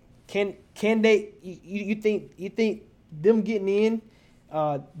 can they? You think them getting in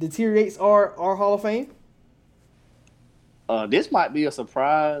deteriorates our Hall of Fame? This might be a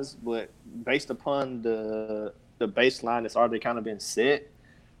surprise, but based upon the baseline that's already kind of been set,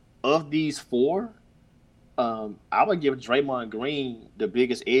 of these 4, I would give Draymond Green the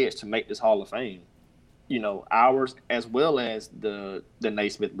biggest edge to make this Hall of Fame. Ours as well as the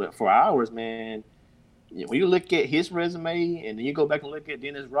Naismith. But for ours, man, when you look at his resume and then you go back and look at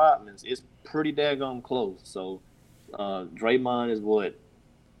Dennis Rodman's, it's pretty daggone close. So Draymond is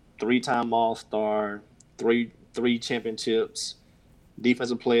 3-time All-Star, three championships,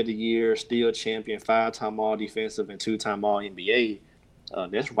 Defensive Player of the Year, Steel Champion, 5-time All-Defensive, and 2-time All-NBA.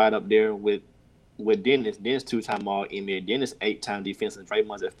 That's right up there with Dennis. Dennis 2-time All-NBA. Dennis 8-time defensive.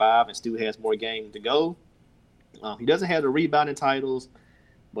 Draymond's at 5 and still has more games to go. He doesn't have the rebounding titles,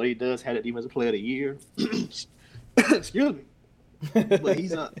 but he does have the Defensive Player of the Year. Excuse me. But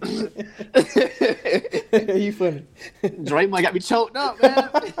he's You funny. Draymond got me choked up, man.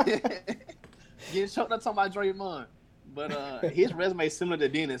 Getting choked up talking about Draymond. But his resume is similar to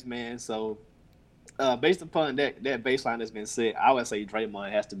Dennis, man. So based upon that baseline that's been set, I would say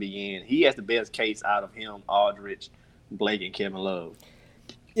Draymond has to be in. He has the best case out of him, Aldridge, Blake, and Kevin Love.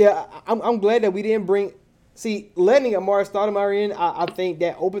 Yeah, I'm glad that we didn't bring. See, letting Amari Stoudemire in, I think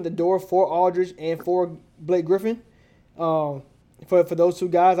that opened the door for Aldridge and for Blake Griffin. For those 2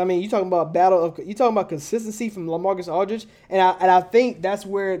 guys, I mean, you talking about consistency from LaMarcus Aldridge, and I think that's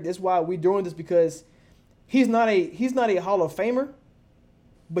why we're doing this, because he's not a Hall of Famer,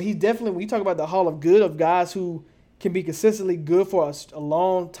 but he's definitely, when you talk about the Hall of Good of guys who can be consistently good for a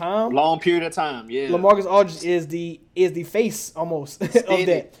long time, long period of time. Yeah, LaMarcus Aldridge is the face almost of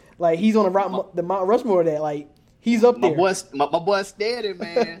that. Like, he's on the Mount Rushmore of that. Like, he's up there. My boy steady,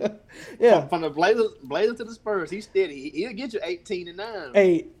 man. Yeah. From the Blazers to the Spurs, he's steady. He'll get you 18 and 9.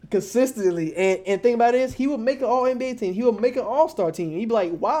 Hey, consistently. And thing about it is, he will make an All-NBA team. He will make an All-Star team. He'd be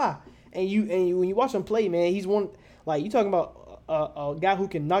like, why? And when you watch him play, man, he's one, like, you talking about a guy who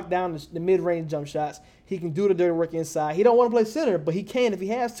can knock down the mid-range jump shots. He can do the dirty work inside. He don't want to play center, but he can if he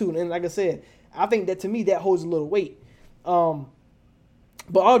has to. And like I said, I think that, to me, that holds a little weight.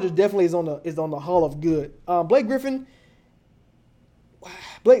 But Aldridge definitely is on the Hall of Good. Blake Griffin.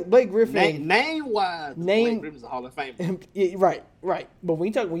 Blake Griffin. Name wise, Blake Griffin's a Hall of Famer. Right. But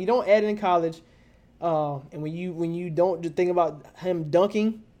when you don't add it in college, and when you don't just think about him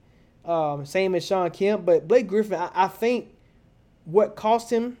dunking, same as Shawn Kemp, but Blake Griffin, I think what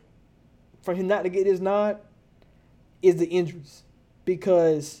cost him for him not to get his nod is the injuries,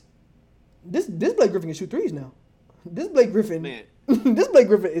 because this Blake Griffin can shoot threes now. This Blake Griffin. Man. This Blake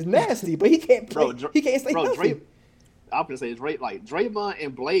Griffin is nasty, but he can't play. He can't stay healthy. I'm gonna say Draymond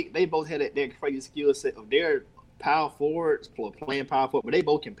and Blake, they both had that crazy skill set of their power forwards playing power forward, but they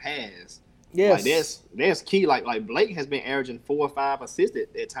both can pass. Yes, like that's key. Like Blake has been averaging 4 or 5 assists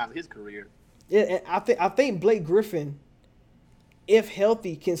at times in his career. Yeah, and I think Blake Griffin, if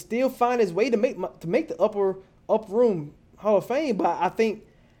healthy, can still find his way to make the upper room Hall of Fame. But I think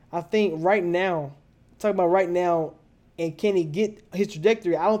right now, talking about right now. And can he get his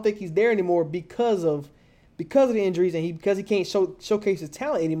trajectory? I don't think he's there anymore because of the injuries, and because he can't showcase his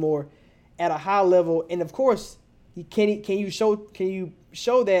talent anymore at a high level. And of course, can you show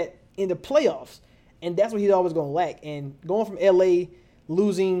that in the playoffs, and that's what he's always going to lack. And going from LA,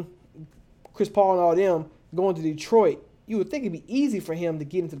 losing Chris Paul and all them, going to Detroit, you would think it'd be easy for him to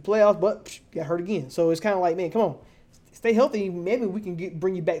get into the playoffs, but got hurt again. So it's kind of like, man, come on, stay healthy. Maybe we can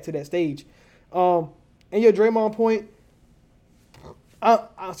bring you back to that stage. And your Draymond point,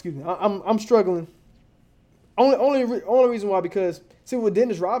 excuse me, I'm struggling. Only reason why, because see, with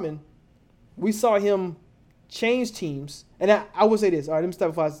Dennis Rodman, we saw him change teams, and I would say this. All right, let me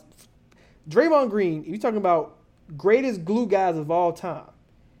start with Draymond Green. If you're talking about greatest glue guys of all time,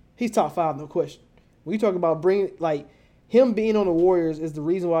 he's top 5, no question. When you talk about bringing, like, him being on the Warriors is the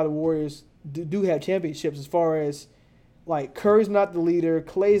reason why the Warriors do have championships. As far as, like, Curry's not the leader,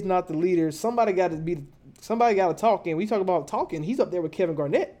 Clay's not the leader. Somebody got to talk. And we talk about talking. He's up there with Kevin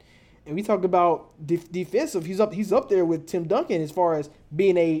Garnett. And we talk about defensive. He's up there with Tim Duncan as far as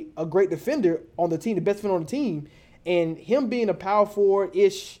being a great defender on the team, the best defender on the team. And him being a power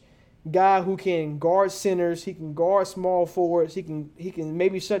forward-ish guy who can guard centers, he can guard small forwards, he can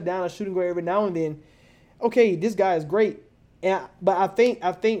maybe shut down a shooting guard every now and then. Okay, this guy is great. But I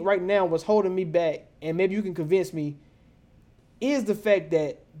think right now what's holding me back, and maybe you can convince me, is the fact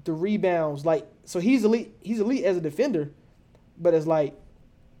that the rebounds, like, so he's elite as a defender, but it's like,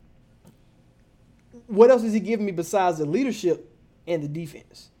 what else is he giving me besides the leadership and the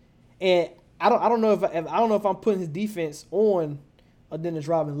defense? And I don't know if I'm putting his defense on a Dennis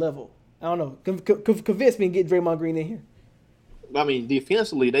Rodman level. I don't know. Convince me and get Draymond Green in here. I mean,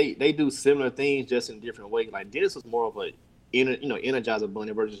 defensively, they do similar things just in different ways. Like, Dennis was more of a energizer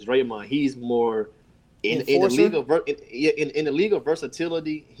bunny versus Draymond. He's more in the league of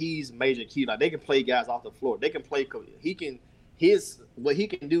versatility. He's major key. Like, they can play guys off the floor. They can play. What he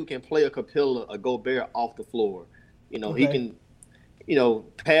can do can play a Capella, a Gobert off the floor. Okay. He can,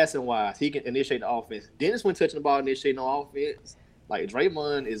 passing wise, he can initiate the offense. Dennis, when touching the ball, initiating the offense. Like,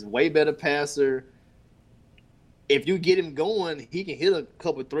 Draymond is way better passer. If you get him going, he can hit a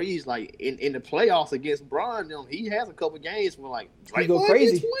couple threes. Like, in the playoffs against Bron, he has a couple games where, like, Draymond go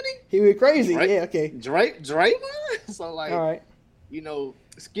crazy. 20. He went crazy. Yeah, okay. Draymond. So, like, all right.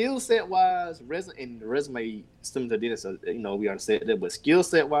 Skill set wise, the resume similar to Dennis. We already said that, but skill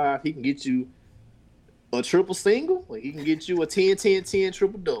set wise, he can get you a triple single. Like, he can get you a 10-10-10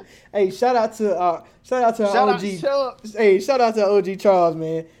 triple double. Hey, shout out to OG. Hey, shout out to OG Charles,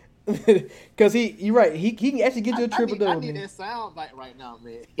 man. Because you're right. He can actually get you a triple double. I need that sound bite right now,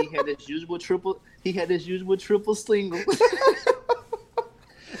 man. He had this usual triple single,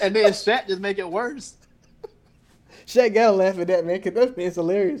 and then Shaq just make it worse. Shaq gotta laugh at that, man, because that's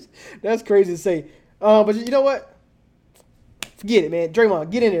hilarious. That's crazy to say. But you know what? Forget it, man. Draymond,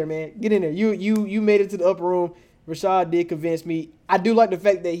 get in there, man. Get in there. You made it to the upper room. Rashad did convince me. I do like the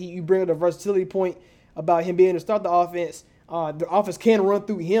fact that you bring up the versatility point about him being able to start the offense. The offense can run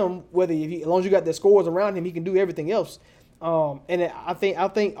through him, as long as you got the scores around him, he can do everything else. And I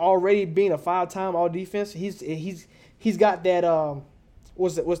think already being a 5-time All Defense, he's got that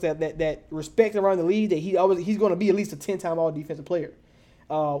that respect around the league that he's going to be at least a 10-time All Defensive player,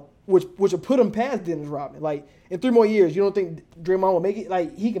 which will put him past Dennis Rodman. Like, in 3 more years, you don't think Draymond will make it?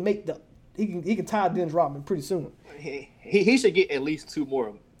 Like, he can tie Dennis Rodman pretty soon. He should get at least 2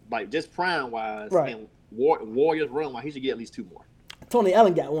 more, like, just prime wise, right. And Warriors run wise, he should get at least 2 more. Tony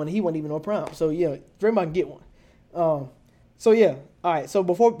Allen got one. He wasn't even on prime, so yeah, Draymond can get one. So yeah, all right. So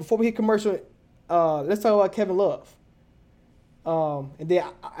before we hit commercial, let's talk about Kevin Love. And then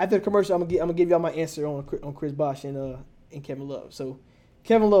after the commercial, I'm gonna give y'all my answer on Chris Bosh and Kevin Love. So,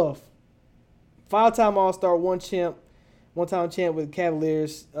 Kevin Love, 5-time All-Star, 1-time champ with the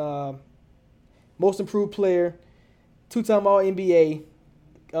Cavaliers, most improved player, 2-time All-NBA.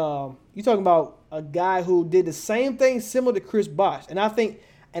 You talking about a guy who did the same thing similar to Chris Bosh, and I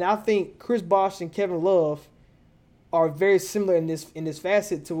think Chris Bosh and Kevin Love are very similar in this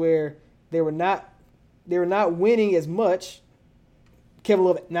facet to where they were not winning as much. Kevin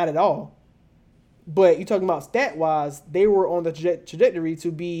Love, not at all. But you're talking about stat-wise, they were on the trajectory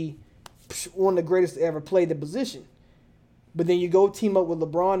to be one of the greatest to ever play the position. But then you go team up with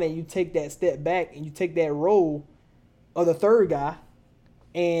LeBron and you take that step back and you take that role of the third guy.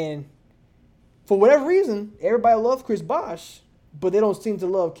 And for whatever reason, everybody loves Chris Bosh, but they don't seem to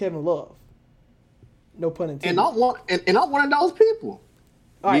love Kevin Love. No pun intended. And I'm one of those people.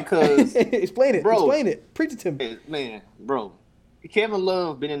 All right. Because explain it. Bro, explain it. Preach it to me. Man, bro. Kevin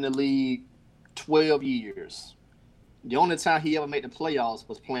Love been in the league 12 years. The only time he ever made the playoffs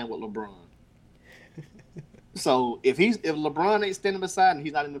was playing with LeBron. So if LeBron ain't standing beside him,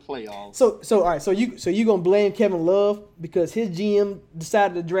 he's not in the playoffs. So all right. So you gonna blame Kevin Love because his GM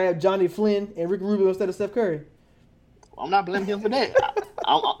decided to draft Johnny Flynn and Rick Rubio instead of Steph Curry? I'm not blaming him for that.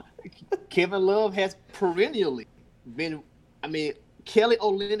 Kevin Love has perennially been. I mean, Kelly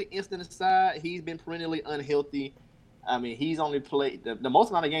Olynyk incident aside, he's been perennially unhealthy. I mean, he's only played the most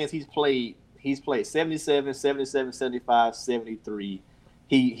amount of games he's played. He's played 77, 77, 75, 73.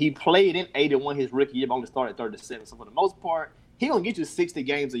 He played in 81 his rookie year, but only started 37. So for the most part, he gonna get you 60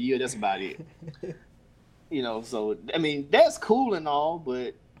 games a year. That's about it. So I mean, that's cool and all,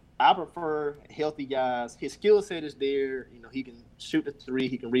 but I prefer healthy guys. His skill set is there. He can shoot the three,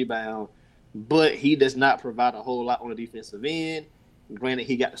 he can rebound, but he does not provide a whole lot on the defensive end. Granted,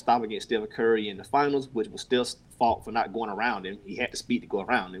 he got to stop against Stephen Curry in the finals, which was still fault for not going around him. He had the speed to go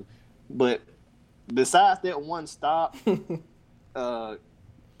around him. But besides that one stop, Kevin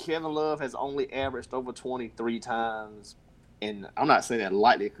Love has only averaged over 23 times. And I'm not saying that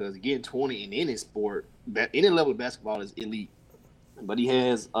lightly because getting 20 in any sport, any level of basketball is elite. But he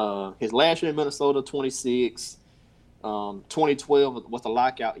has his last year in Minnesota, 26. 2012 was the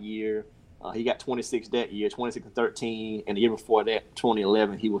lockout year. He got 26 that year, 26 and 13. And the year before that,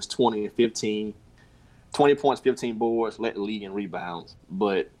 2011, he was 20 and 15. 20 points, 15 boards, led the league in rebounds.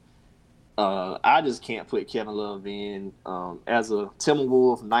 But I just can't put Kevin Love in. As a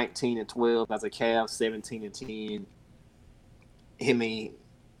Timberwolves, 19 and 12. As a Cavs, 17 and 10. I mean,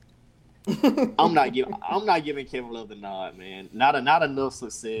 I'm not giving Kevin Love the nod, man. Not enough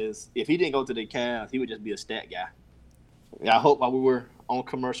success. If he didn't go to the Cavs, he would just be a stat guy. I hope while we were on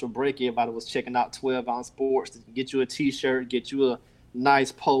commercial break, everybody was checking out 12 Ounce Sports to get you a T-shirt, get you a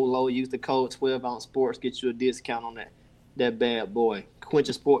nice polo. Use the code 12 Ounce Sports, get you a discount on that bad boy. Quench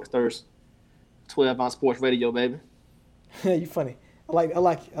your sports thirst. 12 Ounce Sports Radio, baby. You funny. I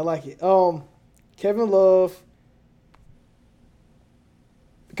like it. Kevin Love.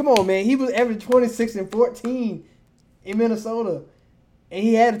 Come on, man. He was averaging 26 and 14 in Minnesota. And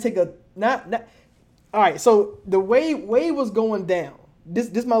he had to take a not all right, so the way Wade was going down. This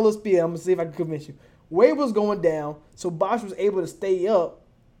is my little spiel. I'm gonna see if I can convince you. Wade was going down, so Bosh was able to stay up,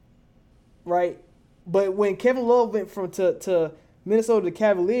 right? But when Kevin Love went to Minnesota to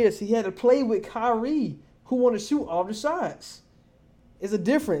Cavaliers, he had to play with Kyrie, who wanted to shoot all the shots. It's a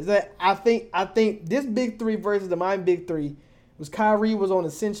difference. That I think this big three versus the Miami big three was Kyrie was on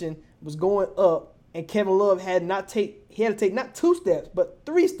ascension, was going up, and Kevin Love had to take not 2 steps, but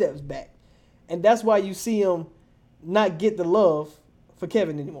 3 steps back. And that's why you see him not get the love for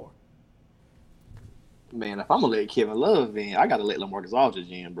Kevin anymore. Man, if I'm gonna let Kevin Love in, I gotta let LaMarcus Aldridge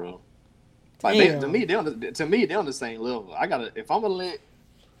in, bro. Like to me, they're on the same level. If I'm gonna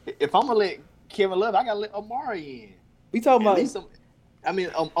let Kevin Love, I gotta let Amari in. We talking about?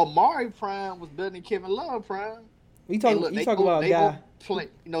 Amari prime was better than Kevin Love prime. You talking about a guy? Play,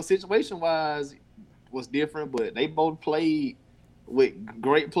 situation wise was different, but they both played with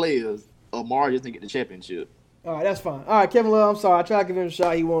great players. Amari just didn't get the championship. All right, that's fine. All right, Kevin Love, I'm sorry. I tried to give him a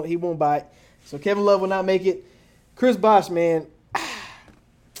shot. He won't bite. So Kevin Love will not make it. Chris Bosh, man.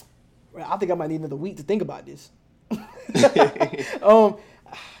 I think I might need another week to think about this.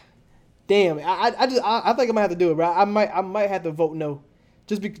 Damn. I think I might have to do it, bro. I might have to vote no.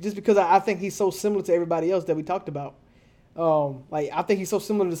 Just because I think he's so similar to everybody else that we talked about. I think he's so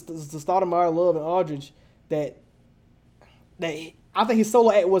similar to Stoudemire, Love, and Aldridge that I think his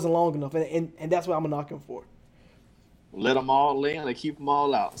solo act wasn't long enough, and that's what I'm gonna knock him for. Let them all in and keep them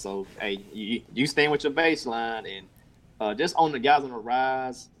all out. So, hey, you staying with your baseline and just on the guys on the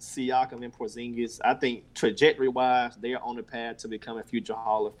rise, Siakam and Porzingis. I think trajectory-wise, they're on the path to becoming future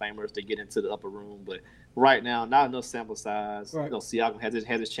Hall of Famers to get into the upper room. But right now, not enough sample size. Right. Siakam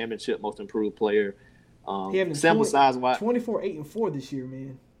has his championship most improved player. Sample size-wise, 24, 8, and 4 this year,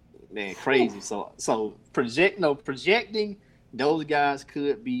 man. Man, crazy. So projecting. Those guys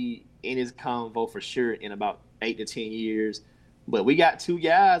could be in his convo for sure in about 8 to 10 years. But we got 2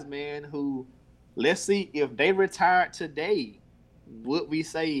 guys, man, who, let's see, if they retired today, would we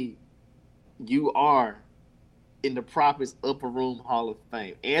say you are in the Prophets Upper Room Hall of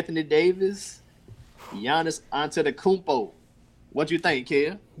Fame? Anthony Davis, Giannis Antetokounmpo. What you think,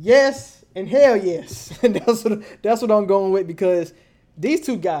 Kev? Yes, and hell yes. And that's what I'm going with because these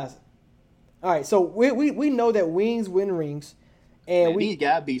 2 guys. All right, so we know that wings win rings. And these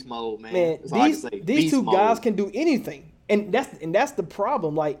guys beast mode, man. These 2 guys can do anything, and that's the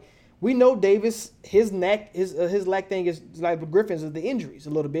problem. Like we know Davis, his lack thing is like Griffin's is the injuries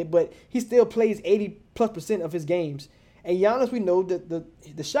a little bit, but he still plays 80+% of his games. And Giannis, we know that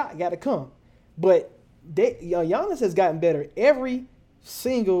the shot got to come, but Giannis has gotten better every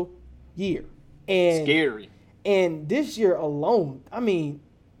single year. And scary. And this year alone, I mean,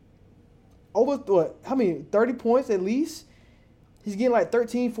 over 30 points at least. He's getting like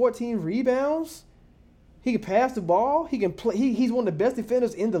 13, 14 rebounds. He can pass the ball. He can play. He's one of the best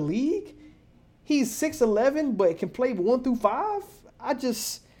defenders in the league. He's 6'11", but can play 1 through 5.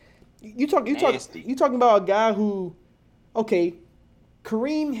 You talking about a guy who, okay,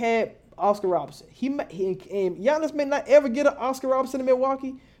 Kareem had Oscar Robertson. And Giannis may not ever get an Oscar Robertson in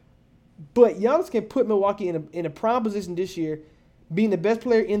Milwaukee, but Giannis can put Milwaukee in a prime position this year, being the best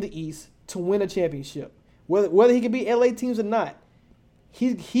player in the East to win a championship. Whether he can beat LA teams or not,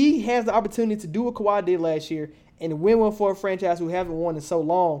 he has the opportunity to do what Kawhi did last year and win one for a franchise who haven't won in so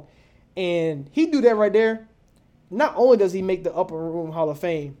long. And he do that right there. Not only does he make the Upper Room Hall of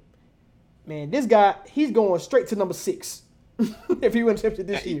Fame, man, this guy, he's going straight to number 6 if he wins championship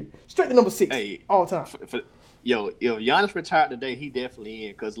this year. Straight to number 6 all the time. If Giannis retired today, he definitely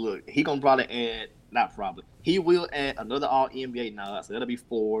in. Because, look, he going to probably add, not probably, he will add another All-NBA nod, so that'll be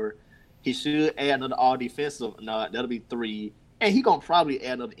 4. He should add another All-Defensive nod, that'll be 3. And he going to probably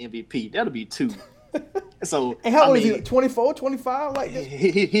add another MVP, that'll be 2. So, and how old is he? Like 24, 25? Like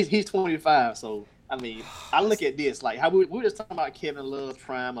he's 25. So, I mean, I look at this. Like, how we were just talking about Kevin Love's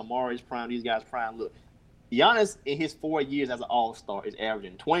prime, Amari's prime, these guys' prime. Look, Giannis, in his 4 years as an All-Star, is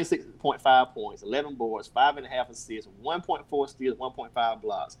averaging 26.5 points, 11 boards, 5.5 assists, 1.4 steals, 1.5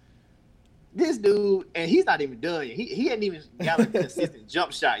 blocks. This dude, and he's not even done yet. He hadn't even got a consistent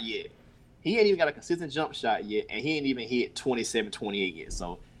jump shot yet. And he ain't even hit 27, 28 yet.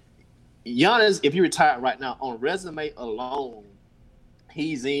 So, Giannis, if he retired right now, on resume alone,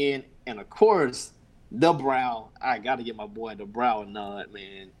 he's in. And, of course, the Brow. I got to get my boy the Brow nod,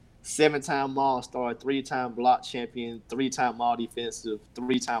 man. 7-time All-Star, 3-time block champion, 3-time All-Defensive,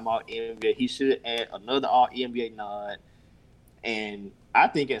 3-time All-NBA. He should add another All-NBA nod. And I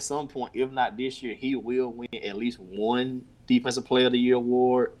think at some point, if not this year, he will win at least one Defensive Player of the Year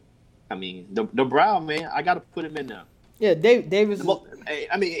award. I mean, the Brow, man, I got to put him in there. Yeah, Davis.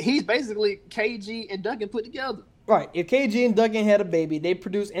 I mean, he's basically KG and Duncan put together. Right. If KG and Duncan had a baby, they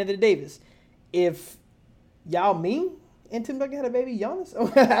produce Anthony Davis. If Yao Ming and Tim Duncan had a baby, Giannis?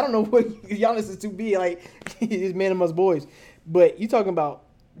 I don't know what Giannis is to be. Like, he's man amongst boys. But you talking about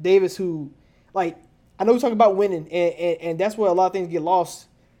Davis who, like, I know we're talking about winning, and that's where a lot of things get lost.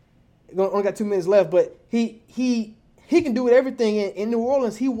 Only got 2 minutes left, but he can do everything. In New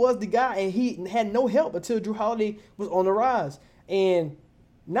Orleans, he was the guy, and he had no help until Drew Holiday was on the rise. And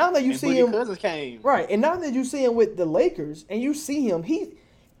now that you see him, Cousins came. Right, and now that you see him with the Lakers, and you see him, he's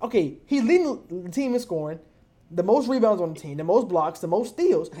leading the team in scoring, the most rebounds on the team, the most blocks, the most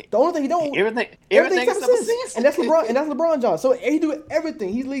steals. The only thing he don't everything except assists. And that's LeBron James. So he do everything.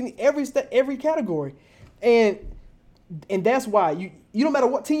 He's leading every category, and that's why you no matter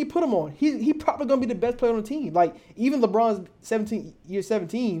what team you put him on, he probably gonna be the best player on the team. Like even LeBron's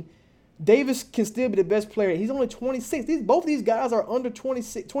 17, Davis can still be the best player. He's only 26. Both these guys are under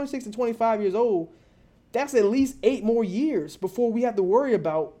 26 and 25 years old. That's at least 8 more years before we have to worry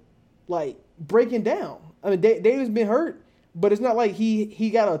about like breaking down. I mean, Davis been hurt, but it's not like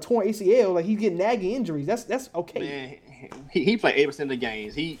he got a torn ACL. Like he's getting nagging injuries. That's okay. Man, he played 8% of the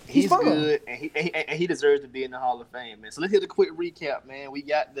games. He's good, and he deserves to be in the Hall of Fame, man. So let's hit a quick recap, man. We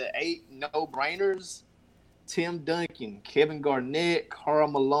got the 8 no-brainers. Tim Duncan, Kevin Garnett, Karl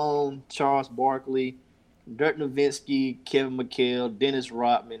Malone, Charles Barkley, Dirk Nowitzki, Kevin McHale, Dennis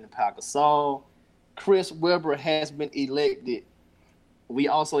Rodman, and Pau Gasol. Chris Webber has been elected. We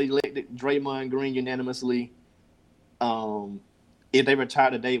also elected Draymond Green unanimously. If they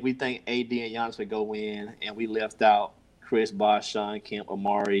retire today, we think AD and Giannis would go in, and we left out Chris Bosh, Sean Kemp,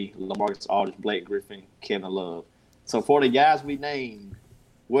 Amari, LaMarcus Aldridge, Blake Griffin, Kevin Love. So for the guys we named,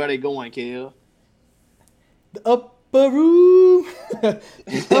 where are they going, Kev? The upper room.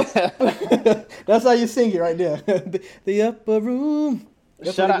 That's how you sing it right there. The upper room.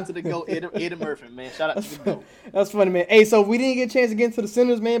 Shout out to the GOAT, Eddie Murphy, man. Shout out to the GOAT. That's funny, man. Hey, so we didn't get a chance to get into the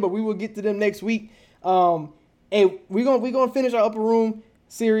centers, man, but we will get to them next week. Hey, we're gonna finish our upper room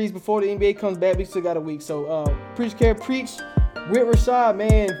series before the NBA comes back. We still got a week. So preach, care, preach with Rashad,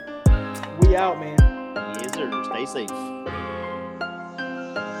 man. We out, man. Yes, sir. Stay safe.